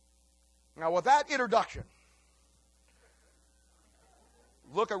 Now, with that introduction,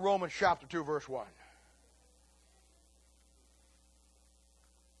 look at Romans chapter 2, verse 1.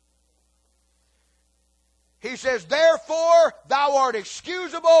 He says, therefore thou art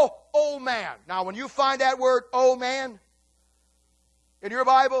excusable, O man. Now, when you find that word, O man, in your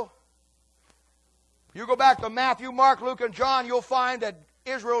Bible, you go back to Matthew, Mark, Luke, and John, you'll find that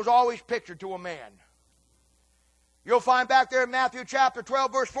Israel is always pictured to a man. You'll find back there in Matthew chapter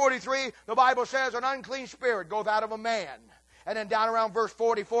 12, verse 43, the Bible says, an unclean spirit goeth out of a man. And then down around verse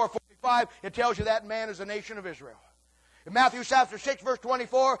 44, 45, it tells you that man is the nation of Israel. In Matthew chapter 6, verse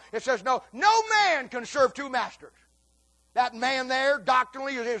 24, it says, no man can serve two masters. That man there,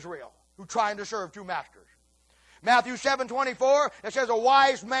 doctrinally, is Israel, who's trying to serve two masters. Matthew 7:24, it says, a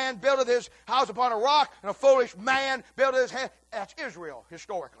wise man buildeth his house upon a rock, and a foolish man buildeth his head. That's Israel,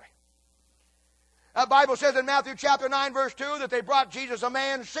 historically. That Bible says in Matthew chapter 9, verse 2, that they brought Jesus a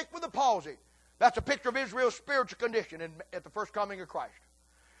man sick with a palsy. That's a picture of Israel's spiritual condition at the first coming of Christ.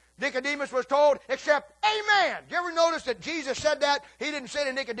 Nicodemus was told, except a man. Do you ever notice that Jesus said that? He didn't say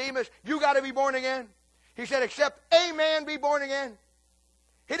to Nicodemus, you got to be born again. He said, except a man be born again.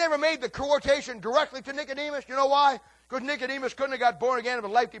 He never made the quotation directly to Nicodemus. You know why? Because Nicodemus couldn't have got born again if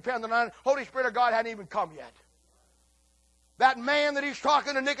his life depended on it. Holy Spirit of God hadn't even come yet. That man that he's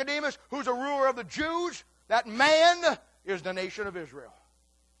talking to Nicodemus, who's a ruler of the Jews, that man is the nation of Israel.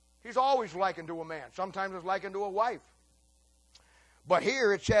 He's always likened to a man. Sometimes it's likened to a wife. But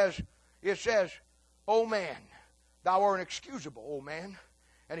here it says, O man, thou art inexcusable, O man.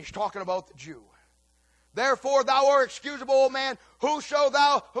 And he's talking about the Jew. Therefore thou art excusable, O man,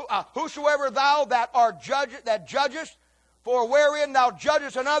 whosoever thou that judgest, for wherein thou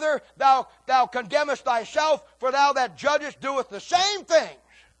judgest another, thou condemnest thyself, for thou that judgest doeth the same things.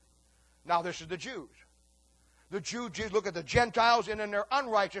 Now this is the Jews. The Jews look at the Gentiles in their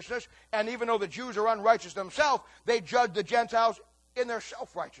unrighteousness, and even though the Jews are unrighteous themselves, they judge the Gentiles in their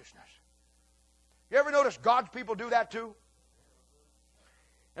self-righteousness. You ever notice God's people do that too?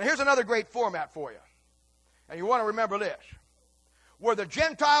 And here's another great format for you. And you want to remember this. Where the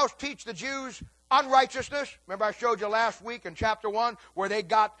Gentiles teach the Jews unrighteousness, remember I showed you last week in chapter 1 where they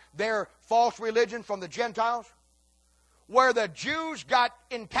got their false religion from the Gentiles? Where the Jews got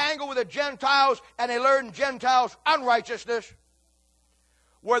entangled with the Gentiles and they learned Gentiles' unrighteousness.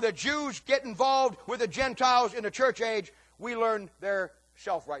 Where the Jews get involved with the Gentiles in the church age, we learn their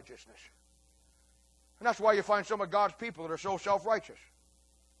self-righteousness. And that's why you find some of God's people that are so self-righteous.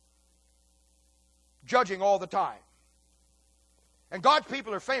 Judging all the time. And God's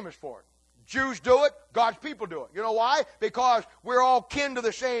people are famous for it. Jews do it, God's people do it. You know why? Because we're all kin to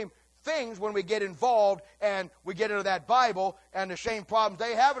the same things when we get involved and we get into that Bible, and the same problems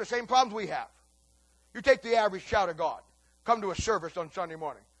they have are the same problems we have. You take the average child of God, come to a service on Sunday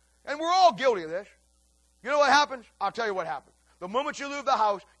morning, and we're all guilty of this. You know what happens? I'll tell you what happens. The moment you leave the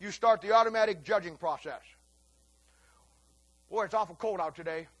house, you start the automatic judging process. Boy, it's awful cold out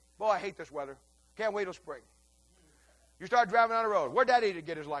today. Boy, I hate this weather. Can't wait till spring. You start driving down the road. Where'd Daddy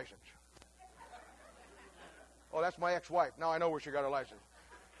get his license? Oh, that's my ex-wife. Now I know where she got her license.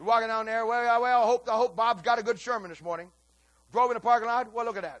 You're walking down there. Well, I hope Bob's got a good sermon this morning. Drove in the parking lot. Well,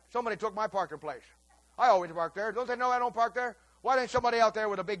 look at that. Somebody took my parking place. I always park there. Don't they know I don't park there? Why ain't somebody out there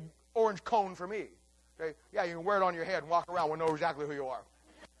with a big orange cone for me? Say, yeah, you can wear it on your head and walk around. We'll know exactly who you are.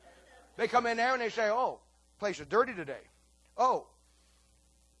 They come in there and they say, oh, place is dirty today. Oh,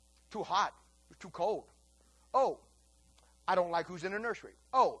 too hot. It's too cold. Oh, I don't like who's in the nursery.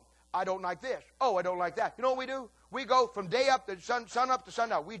 Oh, I don't like this. Oh, I don't like that. You know what we do? We go from day up to sun up to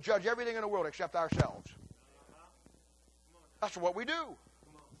sundown. We judge everything in the world except ourselves. That's what we do.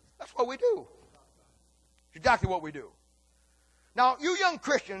 That's what we do. It's exactly what we do. Now, you young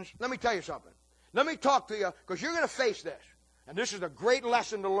Christians, let me tell you something. Let me talk to you, because you're going to face this. And this is a great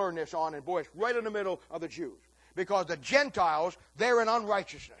lesson to learn this on, and boy, it's right in the middle of the Jews. Because the Gentiles, they're in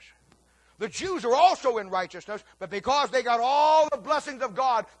unrighteousness. The Jews are also in righteousness, but because they got all the blessings of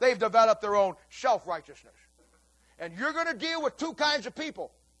God, they've developed their own self-righteousness. And you're going to deal with two kinds of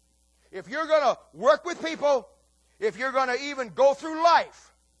people. If you're going to work with people, if you're going to even go through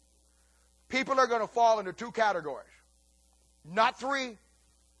life, people are going to fall into two categories. Not three,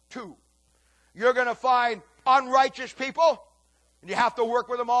 two. You're going to find unrighteous people, and you have to work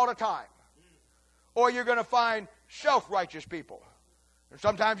with them all the time. Or you're going to find self-righteous people. And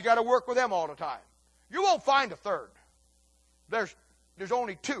sometimes you got to work with them all the time. You won't find a third. There's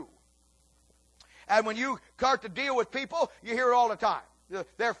only two. And when you start to deal with people, you hear it all the time.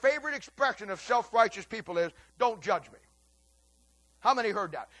 Their favorite expression of self-righteous people is, don't judge me. How many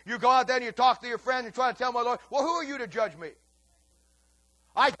heard that? You go out there and you talk to your friend and try to tell my Lord, well, who are you to judge me?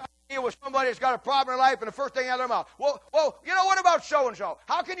 I got to deal with somebody that's got a problem in life, and the first thing out of their mouth, well, you know, what about so-and-so?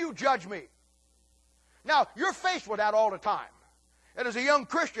 How can you judge me? Now, you're faced with that all the time. And as a young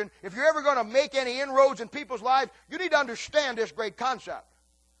Christian, if you're ever going to make any inroads in people's lives, you need to understand this great concept.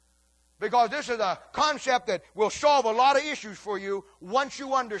 Because this is a concept that will solve a lot of issues for you once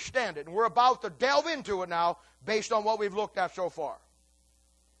you understand it. And we're about to delve into it now based on what we've looked at so far.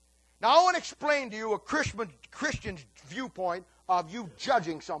 Now, I want to explain to you a Christian's viewpoint of you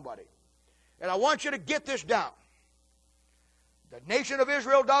judging somebody. And I want you to get this down. The nation of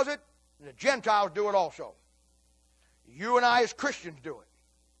Israel does it, and the Gentiles do it also. You and I as Christians do it.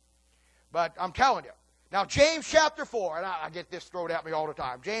 But I'm telling you. Now, James chapter 4, and I get this thrown at me all the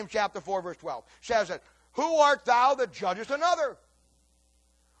time. James chapter 4, verse 12, says that, who art thou that judgest another?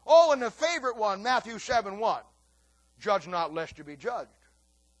 Oh, and the favorite one, Matthew 7:1, judge not lest you be judged.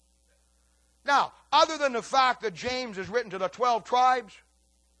 Now, other than the fact that James is written to the 12 tribes,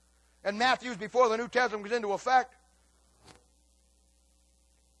 and Matthew's before the New Testament goes into effect,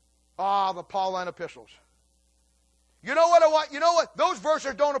 the Pauline epistles. You know what? You know what? Those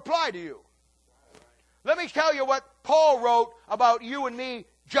verses don't apply to you. Let me tell you what Paul wrote about you and me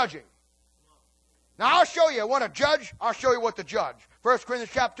judging. Now, I'll show you. Want to judge? I'll show you what to judge. 1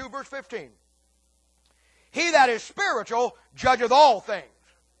 Corinthians chapter 2, verse 15. He that is spiritual judgeth all things.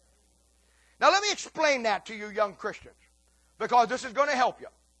 Now, let me explain that to you young Christians, because this is going to help you.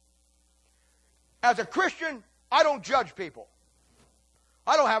 As a Christian, I don't judge people.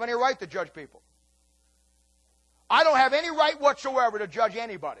 I don't have any right to judge people. I don't have any right whatsoever to judge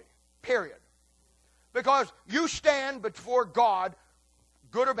anybody, period. Because you stand before God,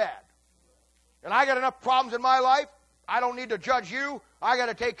 good or bad. And I got enough problems in my life, I don't need to judge you, I got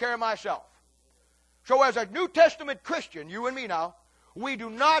to take care of myself. So as a New Testament Christian, you and me now, we do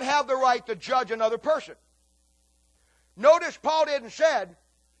not have the right to judge another person. Notice Paul didn't say,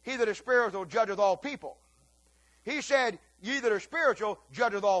 he that is spiritual judgeth all people. He said, ye that are spiritual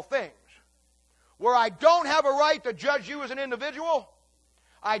judgeth all things. Where I don't have a right to judge you as an individual,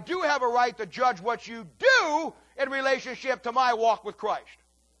 I do have a right to judge what you do in relationship to my walk with Christ.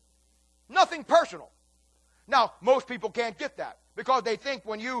 Nothing personal. Now, most people can't get that because they think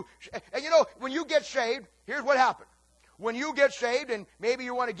when you get saved, here's what happens. When you get saved and maybe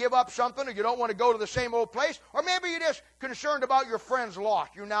you want to give up something or you don't want to go to the same old place, or maybe you're just concerned about your friend's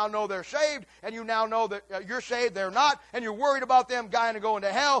lost. You now know they're saved and you now know that you're saved, they're not, and you're worried about them going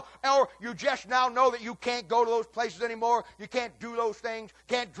to hell, or you just now know that you can't go to those places anymore, you can't do those things,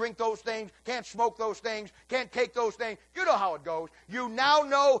 can't drink those things, can't smoke those things, can't take those things. You know how it goes. You now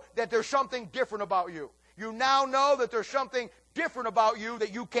know that there's something different about you. You now know that there's something different about you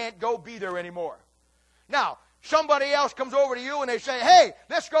that you can't go be there anymore. Now, somebody else comes over to you and they say, hey,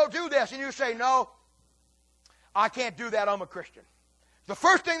 let's go do this. And you say, no, I can't do that. I'm a Christian. The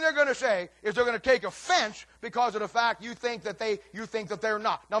first thing they're going to say is they're going to take offense because of the fact you think that they're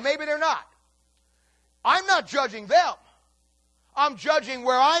not. Now, maybe they're not. I'm not judging them. I'm judging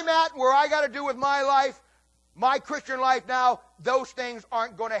where I'm at, where I got to do with my life, my Christian life now. Those things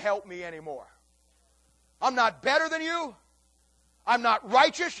aren't going to help me anymore. I'm not better than you. I'm not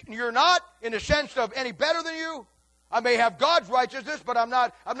righteous, and you're not, in the sense of any better than you. I may have God's righteousness, but I'm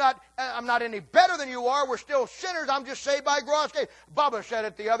not any better than you are. We're still sinners. I'm just saved by grace. Bubba said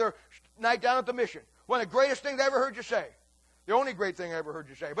it the other night down at the mission. One of the greatest things I ever heard you say. The only great thing I ever heard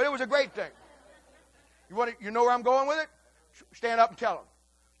you say. But it was a great thing. You know where I'm going with it? Stand up and tell them.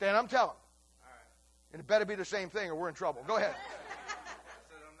 Stand up and tell them. All right. And it better be the same thing or we're in trouble. Go ahead. I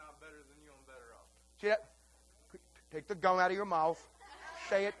said I'm not better than you. I'm better off. See that? Take the gum out of your mouth.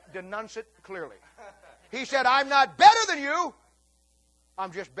 Say it. Denounce it clearly. He said, I'm not better than you.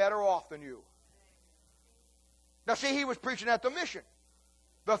 I'm just better off than you. Now, see, he was preaching at the mission.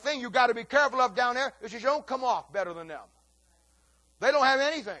 The thing you got to be careful of down there is you don't come off better than them. They don't have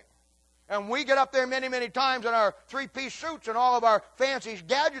anything. And we get up there many, many times in our three-piece suits and all of our fancy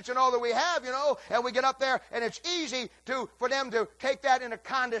gadgets and all that we have, and we get up there, and it's easy for them to take that in a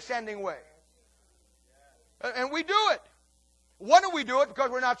condescending way. And we do it. Why do we do it? Because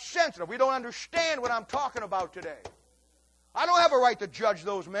we're not sensitive. We don't understand what I'm talking about today. I don't have a right to judge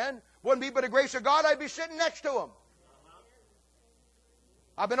those men. Wouldn't be but the grace of God, I'd be sitting next to them.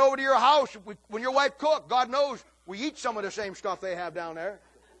 I've been over to your house. When your wife cooked, God knows we eat some of the same stuff they have down there.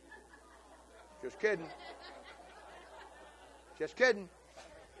 Just kidding. Just kidding.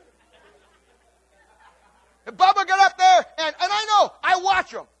 And Bubba got up there, and I know, I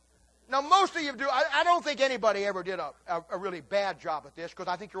watch him. Now, most of you do. I don't think anybody ever did a really bad job at this, because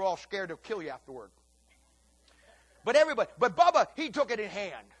I think you're all scared to kill you afterward. But Bubba, he took it in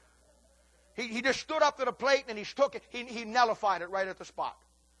hand. He just stood up to the plate, and he took it, he nullified it right at the spot.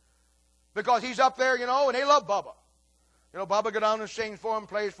 Because he's up there, and they love Bubba. Bubba go down and sings for him,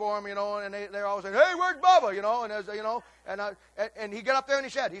 plays for him, and they're always saying, "Hey, where's Bubba?" And he got up there and he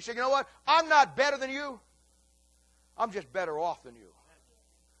said, "You know what? I'm not better than you. I'm just better off than you."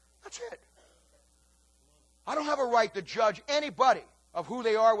 That's it. I don't have a right to judge anybody of who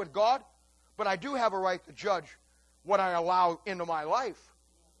they are with God, but I do have a right to judge what I allow into my life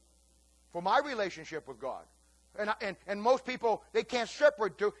for my relationship with God. And most people, they can't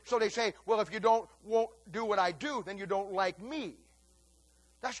separate two, so they say, well, if you won't do what I do, then you don't like me.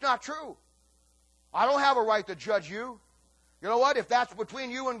 That's not true. I don't have a right to judge you. You know what? If that's between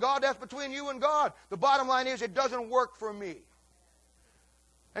you and God, that's between you and God. The bottom line is it doesn't work for me.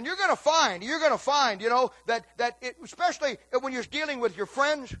 And you're going to find, that especially when you're dealing with your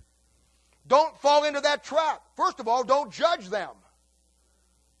friends, don't fall into that trap. First of all, don't judge them.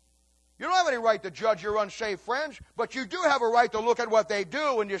 You don't have any right to judge your unsaved friends, but you do have a right to look at what they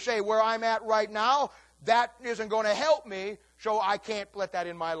do and you say, where I'm at right now, that isn't going to help me, so I can't let that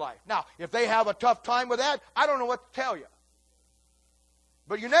in my life. Now, if they have a tough time with that, I don't know what to tell you.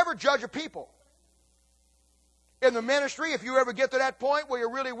 But you never judge a people. In the ministry, if you ever get to that point where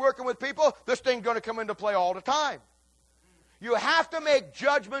you're really working with people, this thing's going to come into play all the time. You have to make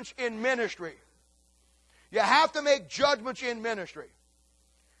judgments in ministry. You have to make judgments in ministry.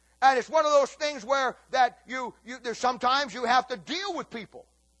 And it's one of those things where that there's sometimes you have to deal with people.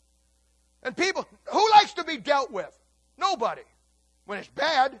 And people, who likes to be dealt with? Nobody. When it's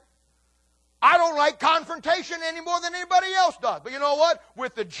bad. I don't like confrontation any more than anybody else does. But you know what?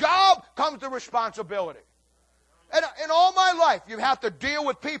 With the job comes the responsibility. And in all my life, you have to deal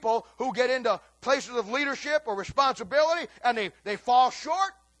with people who get into places of leadership or responsibility, and they fall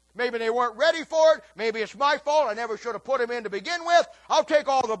short. Maybe they weren't ready for it. Maybe it's my fault. I never should have put them in to begin with. I'll take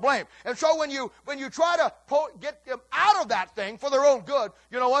all the blame. And so when you try to get them out of that thing for their own good,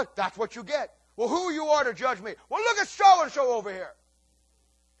 you know what? That's what you get. Well, who you are to judge me? Well, look at so-and-so over here.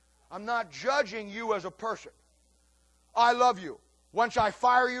 I'm not judging you as a person. I love you. Once I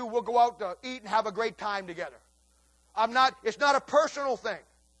fire you, we'll go out to eat and have a great time together. It's not a personal thing.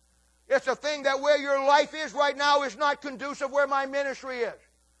 It's a thing that where your life is right now is not conducive where my ministry is.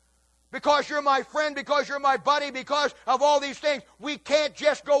 Because you're my friend, because you're my buddy, because of all these things, we can't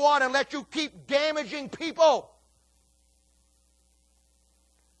just go on and let you keep damaging people.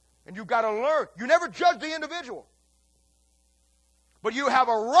 And you've got to learn. You never judge the individual. But you have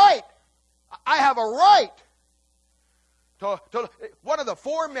a right. I have a right to one of the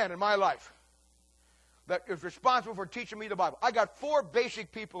 4 men in my life that is responsible for teaching me the Bible. I got 4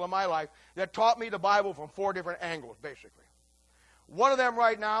 basic people in my life that taught me the Bible from 4 different angles, basically. One of them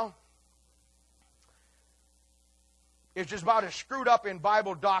right now is just about as screwed up in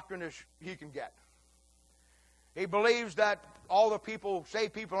Bible doctrine as he can get. He believes that all the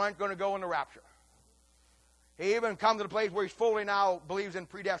saved people aren't going to go in the rapture. He even come to the place where he's fully now believes in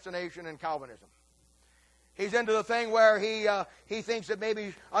predestination and Calvinism. He's into the thing where he thinks that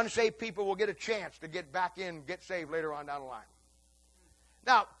maybe unsaved people will get a chance to get back in, get saved later on down the line.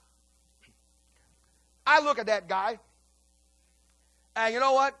 Now, I look at that guy, and you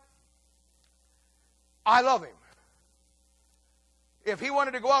know what? I love him. If he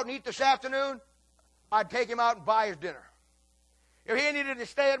wanted to go out and eat this afternoon, I'd take him out and buy his dinner. If he needed to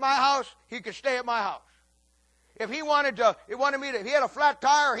stay at my house, he could stay at my house. If he if he had a flat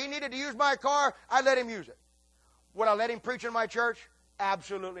tire or he needed to use my car, I'd let him use it. Would I let him preach in my church?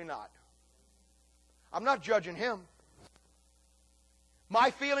 Absolutely not. I'm not judging him. My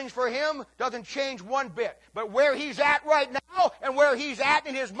feelings for him doesn't change one bit. But where he's at right now and where he's at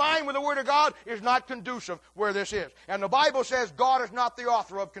in his mind with the Word of God is not conducive where this is. And the Bible says God is not the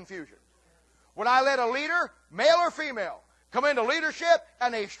author of confusion. When I let a leader, male or female, come into leadership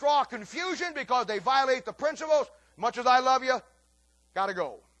and they straw confusion because they violate the principles, much as I love you, got to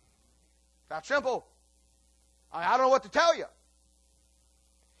go. That's simple. I don't know what to tell you.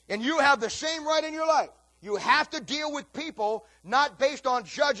 And you have the same right in your life. You have to deal with people not based on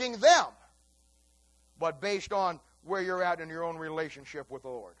judging them, but based on where you're at in your own relationship with the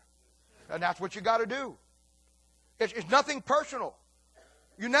Lord. And that's what you got to do. It's nothing personal.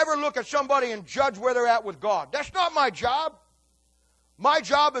 You never look at somebody and judge where they're at with God. That's not my job. My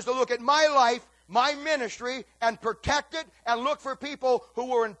job is to look at my life, my ministry, and protect it, and look for people who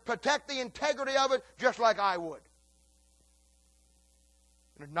will protect the integrity of it just like I would.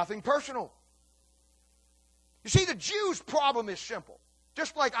 There's nothing personal. You see, the Jews' problem is simple,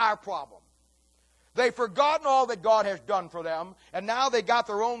 just like our problem. They've forgotten all that God has done for them, and now they got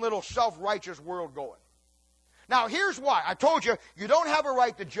their own little self-righteous world going. Now, here's why. I told you, you don't have a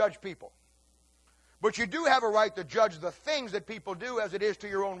right to judge people. But you do have a right to judge the things that people do as it is to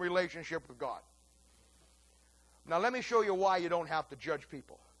your own relationship with God. Now, let me show you why you don't have to judge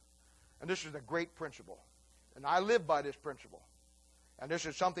people. And this is a great principle. And I live by this principle. And this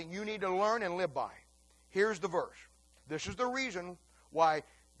is something you need to learn and live by. Here's the verse. This is the reason why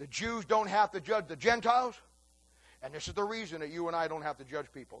the Jews don't have to judge the Gentiles. And this is the reason that you and I don't have to judge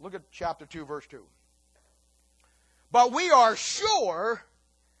people. Look at chapter 2, verse 2. But we are sure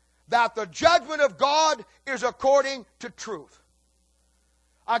that the judgment of God is according to truth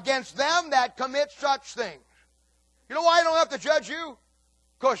against them that commit such things. You know why I don't have to judge you?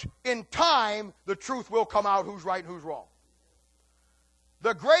 Because in time, the truth will come out who's right and who's wrong.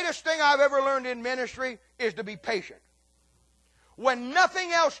 The greatest thing I've ever learned in ministry is to be patient. When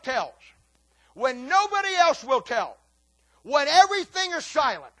nothing else tells, when nobody else will tell, when everything is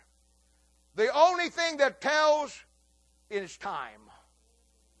silent, the only thing that tells is time.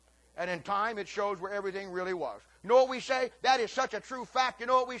 And in time, it shows where everything really was. You know what we say? That is such a true fact. You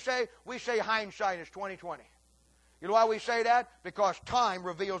know what we say? We say hindsight is 20/20. You know why we say that? Because time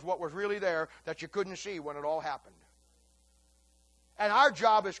reveals what was really there that you couldn't see when it all happened. And our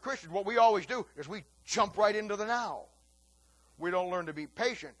job as Christians, what we always do, is we jump right into the now. We don't learn to be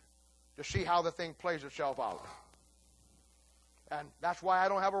patient to see how the thing plays itself out. And that's why I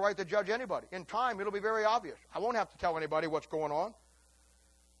don't have a right to judge anybody. In time, it'll be very obvious. I won't have to tell anybody what's going on.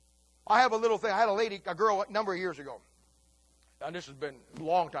 I have a little thing. I had a girl a number of years ago. And this has been a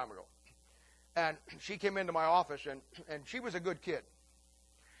long time ago. And she came into my office, and she was a good kid.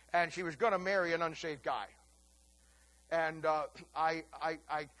 And she was going to marry an unsaved guy. And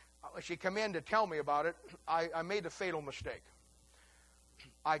she came in to tell me about it. I made the fatal mistake.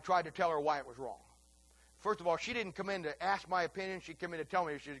 I tried to tell her why it was wrong. First of all, she didn't come in to ask my opinion. She came in to tell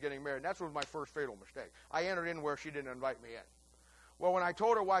me she was getting married. And that was my first fatal mistake. I entered in where she didn't invite me in. Well, when I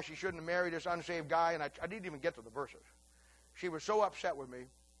told her why she shouldn't marry this unsaved guy, and I didn't even get to the verses, she was so upset with me,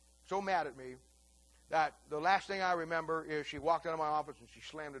 so mad at me, that the last thing I remember is she walked into my office and she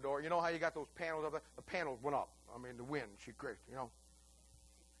slammed the door. You know how you got those panels up there? The panels went up. I mean, the wind, she crazy, you know.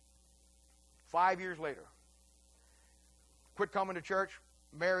 5 years later, quit coming to church,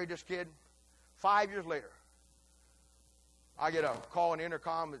 married this kid. 5 years later, I get a call on the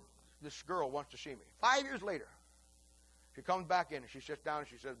intercom that this girl wants to see me. 5 years later, she comes back in and she sits down and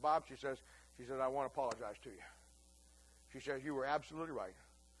she says, Bob, she says, I want to apologize to you. She says, you were absolutely right.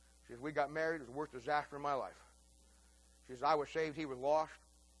 She says, we got married. It was the worst disaster in my life. She says, I was saved. He was lost.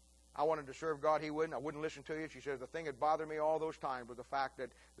 I wanted to serve God. He wouldn't. I wouldn't listen to you. She says, the thing that bothered me all those times was the fact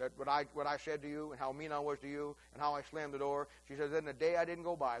that what I said to you and how mean I was to you and how I slammed the door. She says, then the day I didn't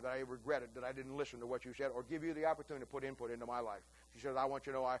go by that I regretted that I didn't listen to what you said or give you the opportunity to put input into my life. She says, I want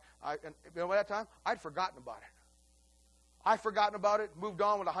you to know and you know, by that time, I'd forgotten about it. I'd forgotten about it, moved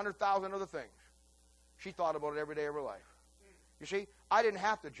on with 100,000 other things. She thought about it every day of her life. You see, I didn't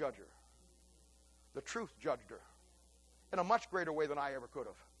have to judge her. The truth judged her in a much greater way than I ever could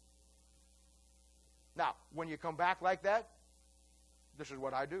have. Now, when you come back like that, this is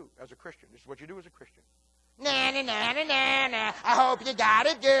what I do as a Christian. This is what you do as a Christian. Na, na, na, na, na, na. I hope you got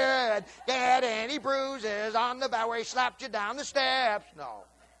it good. Get any bruises on the back where he slapped you down the steps. No,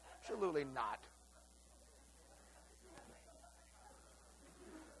 absolutely not.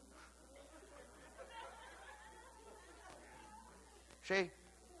 See,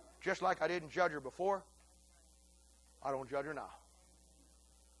 just like I didn't judge her before, I don't judge her now.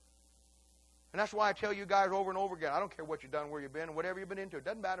 And that's why I tell you guys over and over again, I don't care what you've done, where you've been, and whatever you've been into. It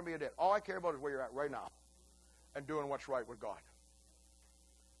doesn't matter to me a bit. All I care about is where you're at right now and doing what's right with God.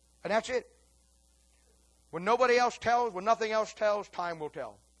 And that's it. When nobody else tells, when nothing else tells, time will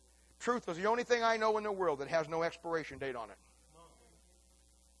tell. Truth is the only thing I know in the world that has no expiration date on it.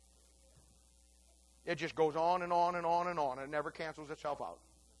 It just goes on and on and on and on, and it never cancels itself out.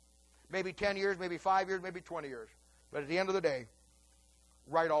 Maybe 10 years, maybe 5 years, maybe 20 years. But at the end of the day,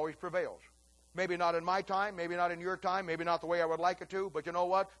 right always prevails. Maybe not in my time, maybe not in your time, maybe not the way I would like it to, but you know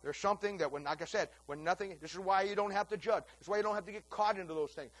what? There's something that when, like I said, when nothing, this is why you don't have to judge. This is why you don't have to get caught into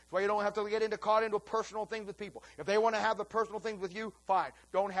those things. This is why you don't have to get caught into personal things with people. If they want to have the personal things with you, fine.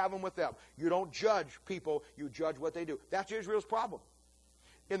 Don't have them with them. You don't judge people, you judge what they do. That's Israel's problem.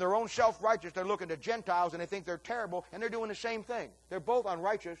 In their own self-righteous, they're looking to Gentiles and they think they're terrible, and they're doing the same thing. They're both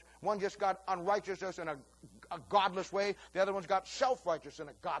unrighteous. One just got unrighteousness in a godless way. The other one's got self-righteous in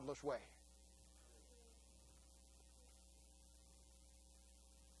a godless way.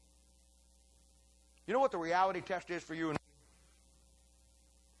 You know what the reality test is for you?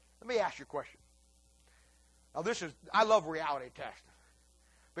 Let me ask you a question. Now I love reality tests.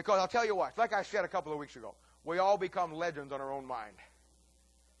 Because I'll tell you what, like I said a couple of weeks ago, we all become legends on our own mind.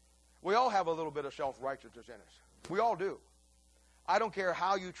 We all have a little bit of self-righteousness in us. We all do. I don't care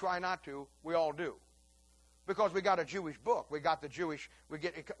how you try not to, we all do. Because we got a Jewish book. We got Jewish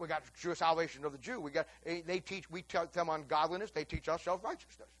salvation of the Jew. We tell them ungodliness, they teach us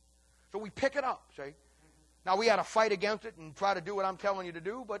self-righteousness. So we pick it up, see? Now we had to fight against it and try to do what I'm telling you to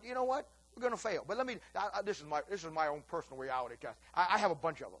do, but you know what? We're going to fail. But this is my own personal reality test. I have a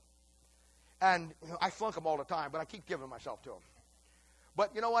bunch of them. And I flunk them all the time, but I keep giving myself to them.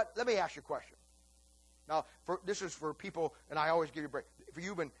 But you know what? Let me ask you a question. Now, this is for people, and I always give you a break.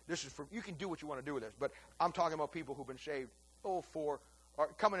 You can do what you want to do with this, but I'm talking about people who've been saved, or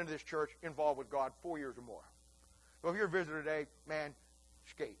coming into this church, involved with God 4 years or more. So if you're a visitor today, man,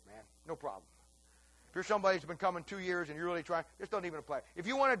 skate, man. No problem. If you're somebody who's been coming 2 years and you're really trying, this doesn't even apply. If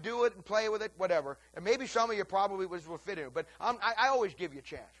you want to do it and play with it, whatever. And maybe some of you probably will fit in, but I always give you a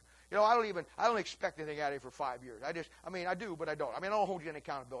chance. You know, I don't expect anything out of you for 5 years. I do, but I don't. I don't hold you any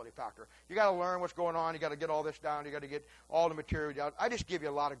accountability factor. You got to learn what's going on. You got to get all this down. You got to get all the material down. I just give you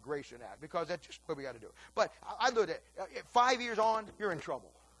a lot of grace in that because that's just what we got to do. But I look at 5 years on, you're in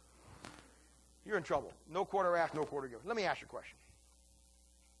trouble. You're in trouble. No quarter asked, no quarter given. Let me ask you a question.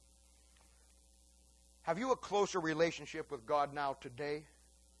 Have you a closer relationship with God now today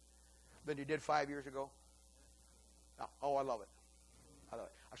than you did 5 years ago? Oh, I love it.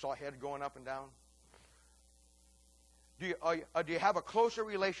 I saw a head going up and down. Do you have a closer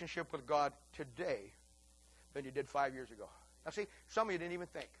relationship with God today than you did 5 years ago? Now, see, some of you didn't even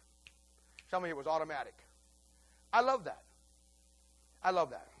think. Some of you it was automatic. I love that. I love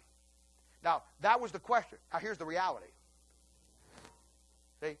that. Now, that was the question. Now, here's the reality.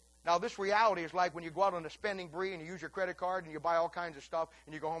 See? Now, this reality is like when you go out on a spending spree and you use your credit card and you buy all kinds of stuff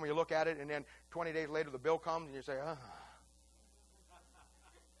and you go home and you look at it and then 20 days later the bill comes and you say,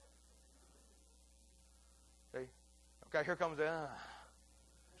 See? Okay, here comes the,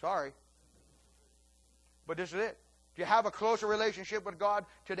 sorry. But this is it. Do you have a closer relationship with God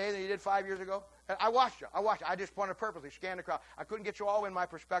today than you did 5 years ago? And I watched you. I just wanted to purposely scan the crowd. I couldn't get you all in my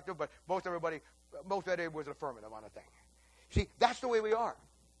perspective, but most of it was affirmative on a thing. See, that's the way we are.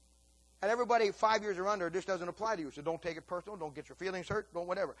 And everybody 5 years or under, this doesn't apply to you. So don't take it personal. Don't get your feelings hurt. Don't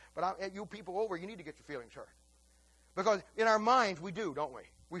whatever. But you people over, you need to get your feelings hurt. Because in our minds, we do, don't we?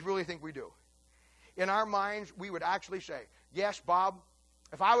 We really think we do. In our minds, we would actually say, yes, Bob.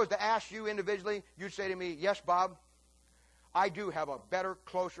 If I was to ask you individually, you'd say to me, yes, Bob, I do have a better,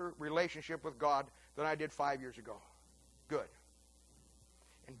 closer relationship with God than I did 5 years ago. Good.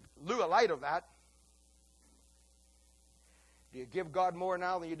 In light of that, do you give God more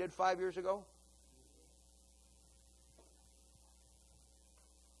now than you did 5 years ago?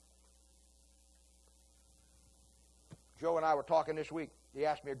 Joe and I were talking this week. He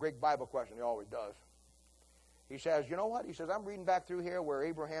asked me a great Bible question. He always does. He says, you know what? He says, I'm reading back through here where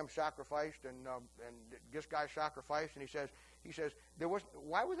Abraham sacrificed and this guy sacrificed. And he says,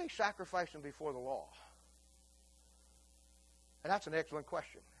 why were they sacrificing before the law? And that's an excellent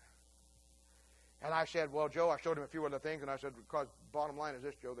question. And I said, well, Joe, I showed him a few other things. And I said, because bottom line is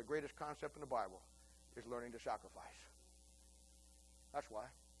this, Joe, the greatest concept in the Bible is learning to sacrifice. That's why.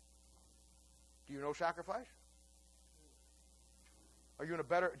 Do you know sacrifice? Are you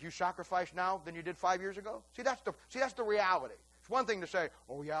do you sacrifice now than you did 5 years ago? See, that's the reality. It's one thing to say,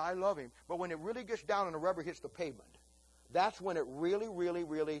 oh yeah, I love him. But when it really gets down and the rubber hits the pavement, that's when it really, really,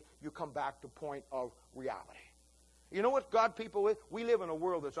 really, you come back to point of reality. You know what God people is? We live in a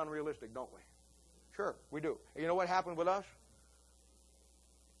world that's unrealistic, don't we? Sure, we do. And you know what happened with us?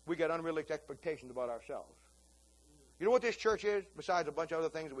 We get unrealistic expectations about ourselves. You know what this church is, besides a bunch of other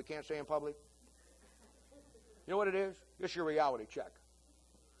things that we can't say in public? You know what it is? It's your reality check.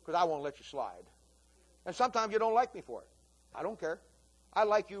 Because I won't let you slide. And sometimes you don't like me for it. I don't care. I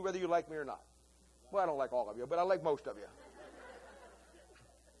like you whether you like me or not. Well, I don't like all of you, but I like most of you.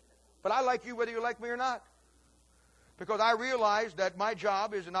 But I like you whether you like me or not. Because I realize that my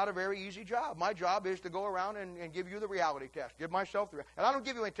job is not a very easy job. My job is to go around and give you the reality test. Give myself the reality. And I don't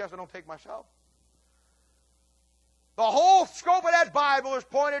give you any test I don't take myself. The whole scope of that Bible is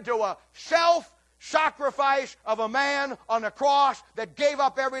pointed to a self-sacrifice of a man on the cross that gave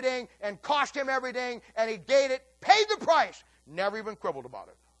up everything and cost him everything, and he paid the price, never even quibbled about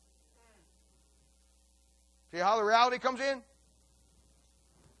it. See how the reality comes in?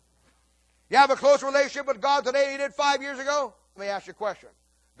 You have a close relationship with God today than you did 5 years ago? Let me ask you a question.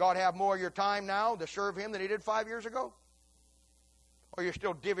 God have more of your time now to serve him than he did 5 years ago? Or you're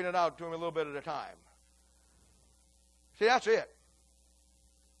still divvying it out to him a little bit at a time? See, that's it.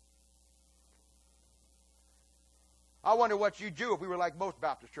 I wonder what you'd do if we were like most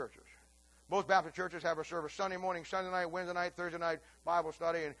Baptist churches. Most Baptist churches have a service Sunday morning, Sunday night, Wednesday night, Thursday night Bible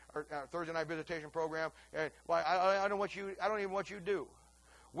study, and or Thursday night visitation program. And well, I don't even what you do.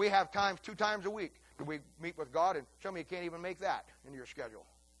 We have times 2 times a week that we meet with God, and some of you can't even make that in your schedule.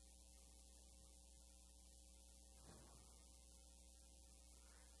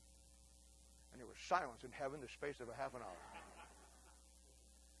 And there was silence in heaven the space of a half an hour.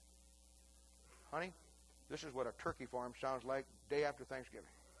 Honey, this is what a turkey farm sounds like day after Thanksgiving.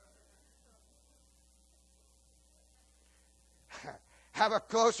 Have a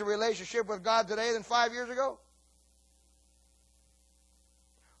closer relationship with God today than 5 years ago?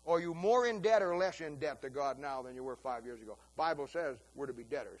 Or are you more in debt or less in debt to God now than you were 5 years ago? Bible says we're to be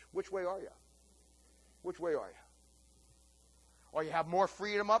debtors. Which way are you? Which way are you? Or you have more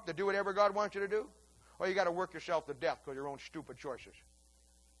freedom up to do whatever God wants you to do? Or you got to work yourself to death because of your own stupid choices?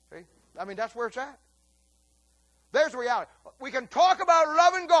 See? I mean, that's where it's at. There's the reality. We can talk about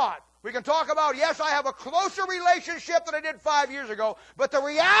loving God. We can talk about, yes, I have a closer relationship than I did 5 years ago, but the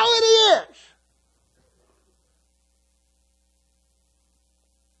reality is,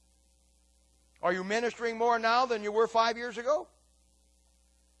 are you ministering more now than you were 5 years ago?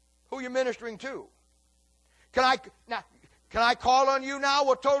 Who are you ministering to? Can I call on you now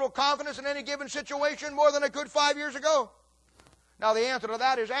with total confidence in any given situation more than I could 5 years ago? Now the answer to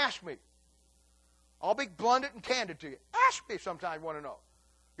that is ask me. I'll be blunt and candid to you. Ask me sometime you want to know.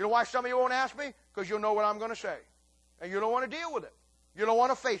 You know why some of you won't ask me? Because you'll know what I'm going to say. And you don't want to deal with it. You don't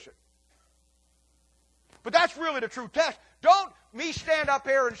want to face it. But that's really the true test. Don't me stand up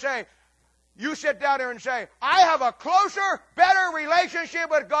here and say, you sit down there and say, I have a closer, better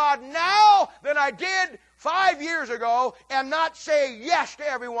relationship with God now than I did 5 years ago, and not say yes to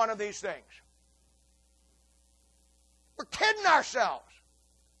every one of these things. We're kidding ourselves.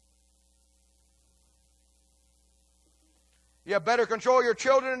 You have better control of your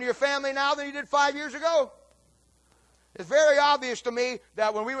children and your family now than you did 5 years ago. It's very obvious to me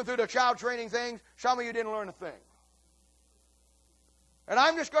that when we went through the child training things, some of you didn't learn a thing. And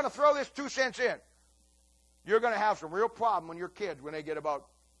I'm just going to throw this 2 cents in. You're going to have some real problem when your kids, when they get about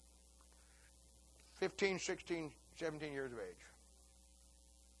 15, 16, 17 years of age.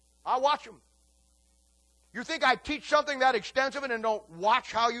 I watch them. You think I teach something that extensive and don't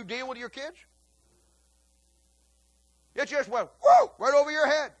watch how you deal with your kids? It just went, whoo, right over your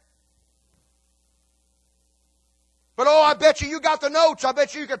head. But oh, I bet you got the notes. I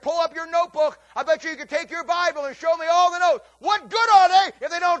bet you could pull up your notebook. I bet you could take your Bible and show me all the notes. What good are they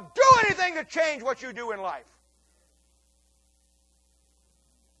if they don't do anything to change what you do in life?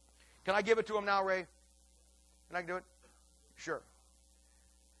 Can I give it to them now, Ray? Can I do it? Sure.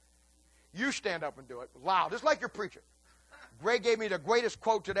 You stand up and do it loud, just like you're preaching. Ray gave me the greatest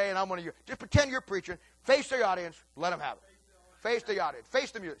quote today, and I'm going to use. Just pretend you're preaching. Face the audience. Let them have it. Face the audience. Face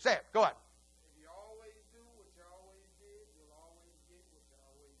the music. Say it. Go ahead. If you always do what you always did, you'll always get what you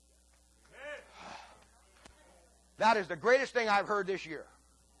always done. That is the greatest thing I've heard this year.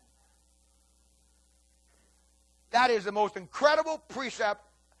 That is the most incredible precept.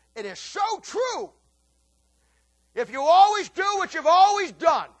 It is so true. If you always do what you've always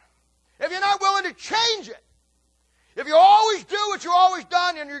done, if you're not willing to change it, if you always do what you've always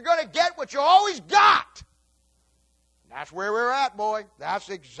done, and you're going to get what you always got. That's where we're at, boy. That's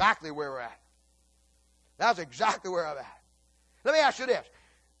exactly where we're at. That's exactly where I'm at. Let me ask you this.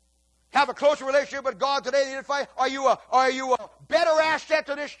 Have a closer relationship with God today than you did 5 years? Are you a better asset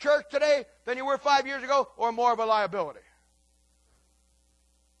to this church today than you were 5 years ago, or more of a liability?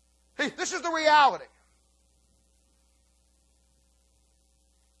 See, this is the reality.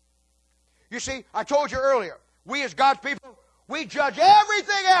 You see, I told you earlier, we as God's people, we judge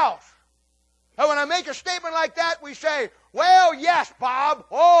everything else. And when I make a statement like that, we say, well, yes, Bob.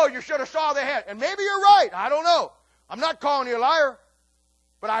 Oh, you should have saw the head. And maybe you're right. I don't know. I'm not calling you a liar.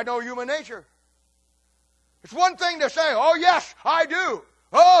 But I know human nature. It's one thing to say, oh, yes, I do.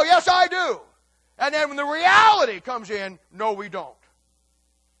 Oh, yes, I do. And then when the reality comes in, no, we don't.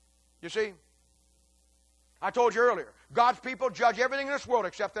 You see? I told you earlier, God's people judge everything in this world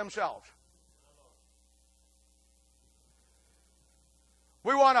except themselves.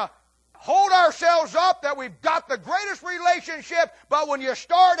 We want to hold ourselves up that we've got the greatest relationship, but when you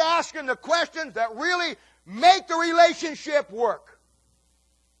start asking the questions that really make the relationship work,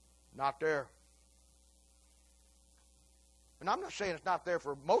 not there. And I'm not saying it's not there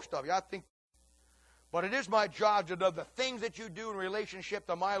for most of you. I think, but it is my job to know the things that you do in relationship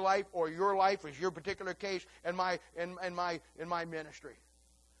to my life or your life, as your particular case, and my ministry.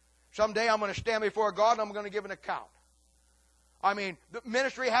 Someday I'm going to stand before God and I'm going to give an account. I mean, the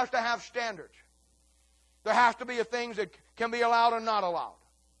ministry has to have standards. There has to be things that can be allowed and not allowed.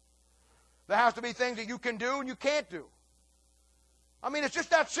 There has to be things that you can do and you can't do. I mean, it's just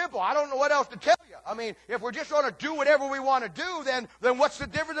that simple. I don't know what else to tell you. I mean, if we're just going to do whatever we want to do, then what's the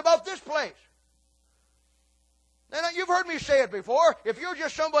difference about this place? And you've heard me say it before. If you're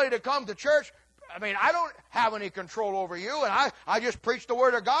just somebody to come to church, I mean, I don't have any control over you, and I just preach the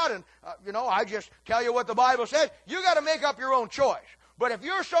Word of God, and, I just tell you what the Bible says. You got to make up your own choice. But if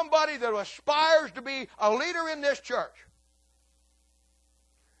you're somebody that aspires to be a leader in this church,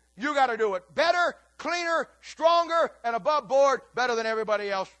 you got to do it better, cleaner, stronger, and above board, better than everybody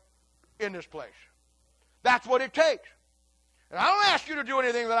else in this place. That's what it takes. And I don't ask you to do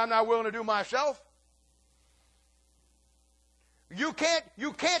anything that I'm not willing to do myself. You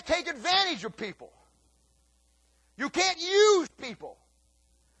can't take advantage of people. You can't use people.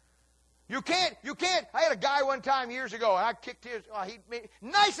 You can't. I had a guy one time years ago, and I kicked his,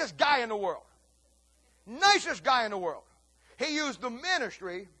 nicest guy in the world. Nicest guy in the world. He used the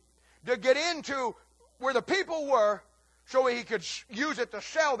ministry to get into where the people were so he could use it to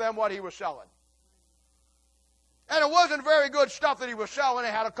sell them what he was selling. And it wasn't very good stuff that he was selling.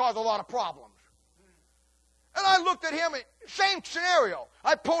 It had to cause a lot of problems. And I looked at him, same scenario.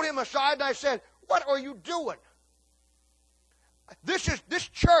 I pulled him aside and I said, "What are you doing? This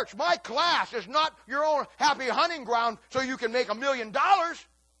church, my class, is not your own happy hunting ground so you can make $1 million.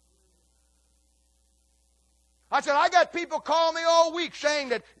 I said, I got people calling me all week saying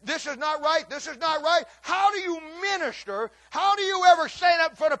that this is not right, this is not right. How do you minister? How do you ever stand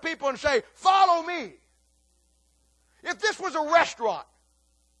up in front of people and say, follow me? If this was a restaurant,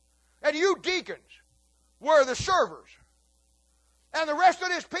 and you deacons were the servers, and the rest of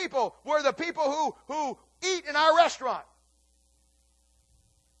these people were the people who eat in our restaurant,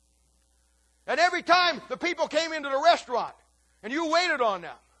 and every time the people came into the restaurant, and you waited on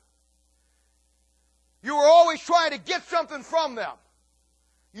them, you were always trying to get something from them.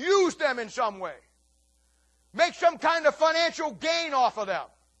 Use them in some way. Make some kind of financial gain off of them.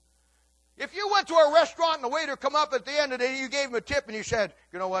 If you went to a restaurant and the waiter come up at the end of the day, you gave him a tip and you said,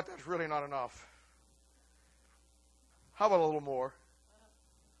 you know what, that's really not enough. How about a little more?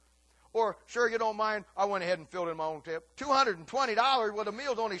 Or, sir, you don't mind, I went ahead and filled in my own tip. $220, well, the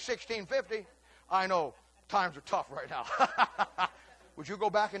meal's only $16.50. I know, times are tough right now. Would you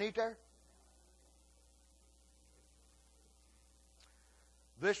go back and eat there?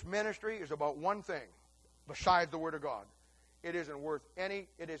 This ministry is about one thing besides the Word of God. It is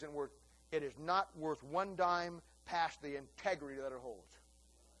not worth one dime past the integrity that it holds.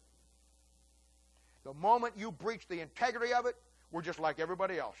 The moment you breach the integrity of it, we're just like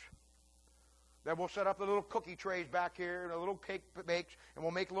everybody else. Then we'll set up the little cookie trays back here and a little cake bakes, and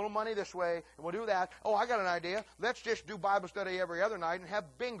we'll make a little money this way, and we'll do that. Oh, I got an idea. Let's just do Bible study every other night and have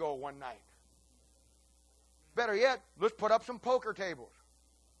bingo one night. Better yet, let's put up some poker tables.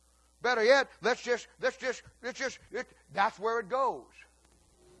 Better yet, that's where it goes.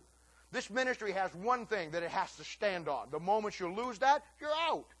 This ministry has one thing that it has to stand on. The moment you lose that, you're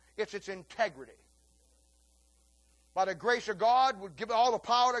out. It's its integrity. By the grace of God, give all the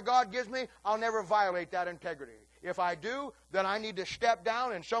power that God gives me, I'll never violate that integrity. If I do, then I need to step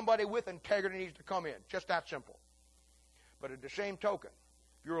down and somebody with integrity needs to come in. Just that simple. But at the same token,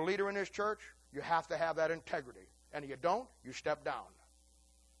 if you're a leader in this church, you have to have that integrity. And if you don't, you step down.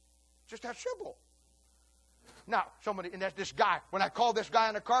 Just that simple. Now, and that's this guy. When I called this guy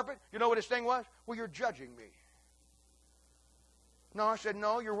on the carpet, you know what his thing was? Well, you're judging me. No, I said,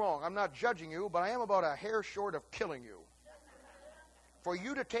 no, you're wrong. I'm not judging you, but I am about a hair short of killing you. For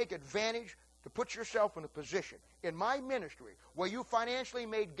you to take advantage, to put yourself in a position in my ministry where you financially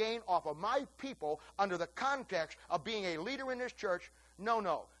made gain off of my people under the context of being a leader in this church,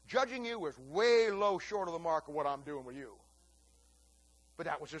 no. Judging you is way low short of the mark of what I'm doing with you. But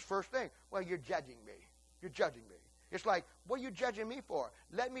that was his first thing. Well, you're judging me. You're judging me. It's like, what are you judging me for?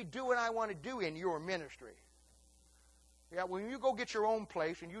 Let me do what I want to do in your ministry. Yeah, when you go get your own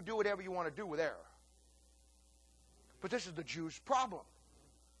place and you do whatever you want to do with there. But this is the Jews' problem.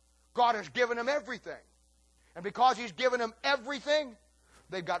 God has given them everything. And because He's given them everything,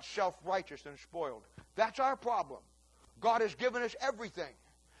 they've got self-righteous and spoiled. That's our problem. God has given us everything.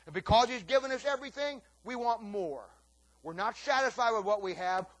 And because He's given us everything, we want more. We're not satisfied with what we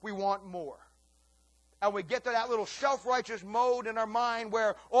have. We want more. And we get to that little self-righteous mode in our mind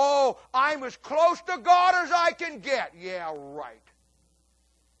where, oh, I'm as close to God as I can get. Yeah, right.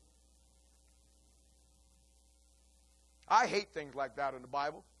 I hate things like that in the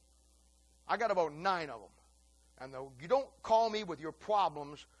Bible. I got about 9 of them. And you don't call me with your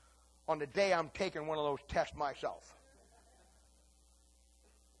problems on the day I'm taking one of those tests myself.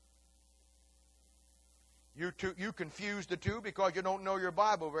 You confuse the two because you don't know your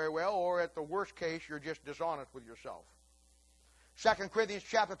Bible very well, or at the worst case, you're just dishonest with yourself. 2 Corinthians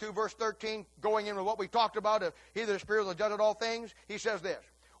chapter 2, verse 13, going into what we talked about, if he that is spiritual judgeth all things, he says this,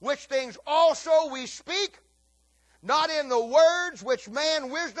 which things also we speak, not in the words which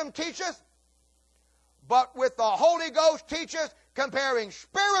man wisdom teacheth, but with the Holy Ghost teacheth, comparing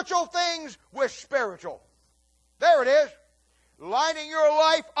spiritual things with spiritual. There it is. Lining your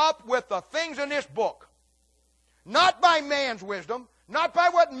life up with the things in this book. Not by man's wisdom, not by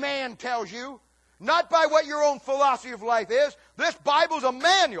what man tells you, not by what your own philosophy of life is. This Bible's a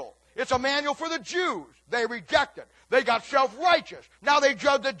manual. It's a manual for the Jews. They rejected. They got self-righteous. Now they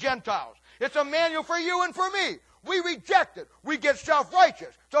judge the Gentiles. It's a manual for you and for me. We reject it. We get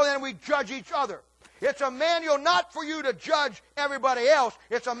self-righteous. So then we judge each other. It's a manual not for you to judge everybody else.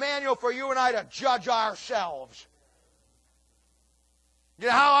 It's a manual for you and I to judge ourselves. You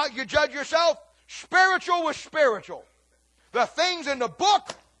know how you judge yourself? Spiritual with spiritual. The things in the book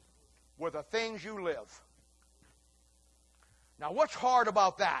were the things you live. Now, what's hard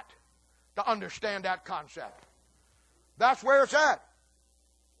about that? To understand that concept. That's where it's at.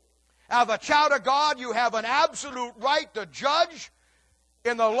 As a child of God, you have an absolute right to judge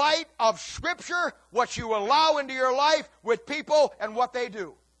in the light of Scripture what you allow into your life with people and what they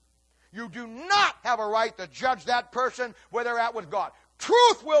do. You do not have a right to judge that person where they're at with God.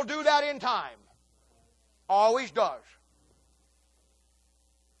 Truth will do that in time. Always does.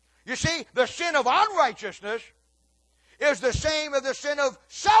 You see, the sin of unrighteousness is the same as the sin of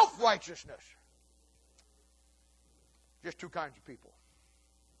self-righteousness. Just two kinds of people.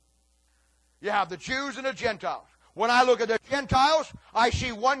 You have the Jews and the Gentiles. When I look at the Gentiles, I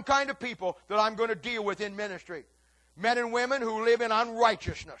see one kind of people that I'm going to deal with in ministry. Men and women who live in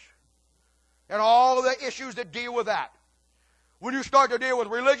unrighteousness. And all the issues that deal with that. When you start to deal with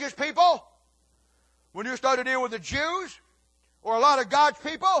religious people, when you start to deal with the Jews, or a lot of God's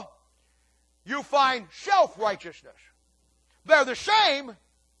people, you find self-righteousness. They're the same,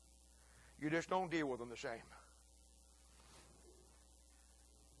 you just don't deal with them the same.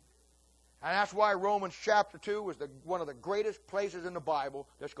 And that's why Romans chapter 2 is one of the greatest places in the Bible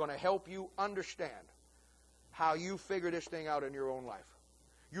that's going to help you understand how you figure this thing out in your own life.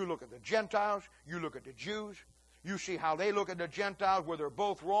 You look at the Gentiles, you look at the Jews, you see how they look at the Gentiles where they're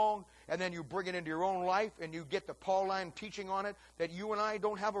both wrong, and then you bring it into your own life and you get the Pauline teaching on it that you and I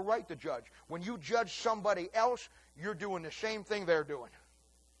don't have a right to judge. When you judge somebody else, you're doing the same thing they're doing.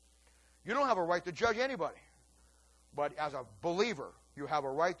 You don't have a right to judge anybody. But as a believer, you have a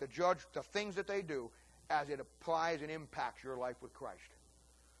right to judge the things that they do as it applies and impacts your life with Christ.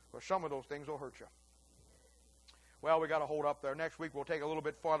 Because some of those things will hurt you. Well, we got to hold up there. Next week we'll take a little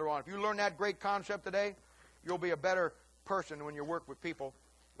bit farther on. If you learn that great concept today, you'll be a better person when you work with people.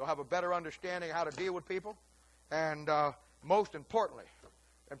 You'll have a better understanding of how to deal with people. And most importantly,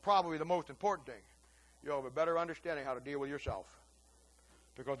 and probably the most important thing, you'll have a better understanding how to deal with yourself.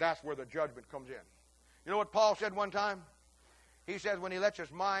 Because that's where the judgment comes in. You know what Paul said one time? He says when he lets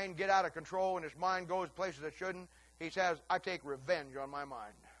his mind get out of control and his mind goes places it shouldn't, he says, I take revenge on my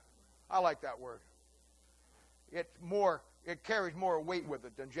mind. I like that word. It carries more weight with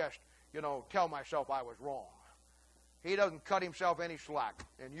it than just, tell myself I was wrong. He doesn't cut himself any slack.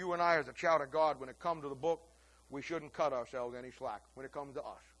 And you and I, as a child of God, when it comes to the book, we shouldn't cut ourselves any slack when it comes to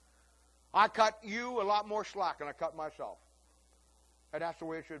us. I cut you a lot more slack than I cut myself. And that's the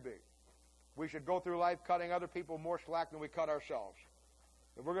way it should be. We should go through life cutting other people more slack than we cut ourselves.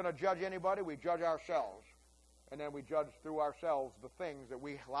 If we're going to judge anybody, we judge ourselves. And then we judge through ourselves the things that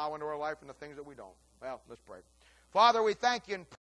we allow into our life and the things that we don't. Well, let's pray. Father, we thank you and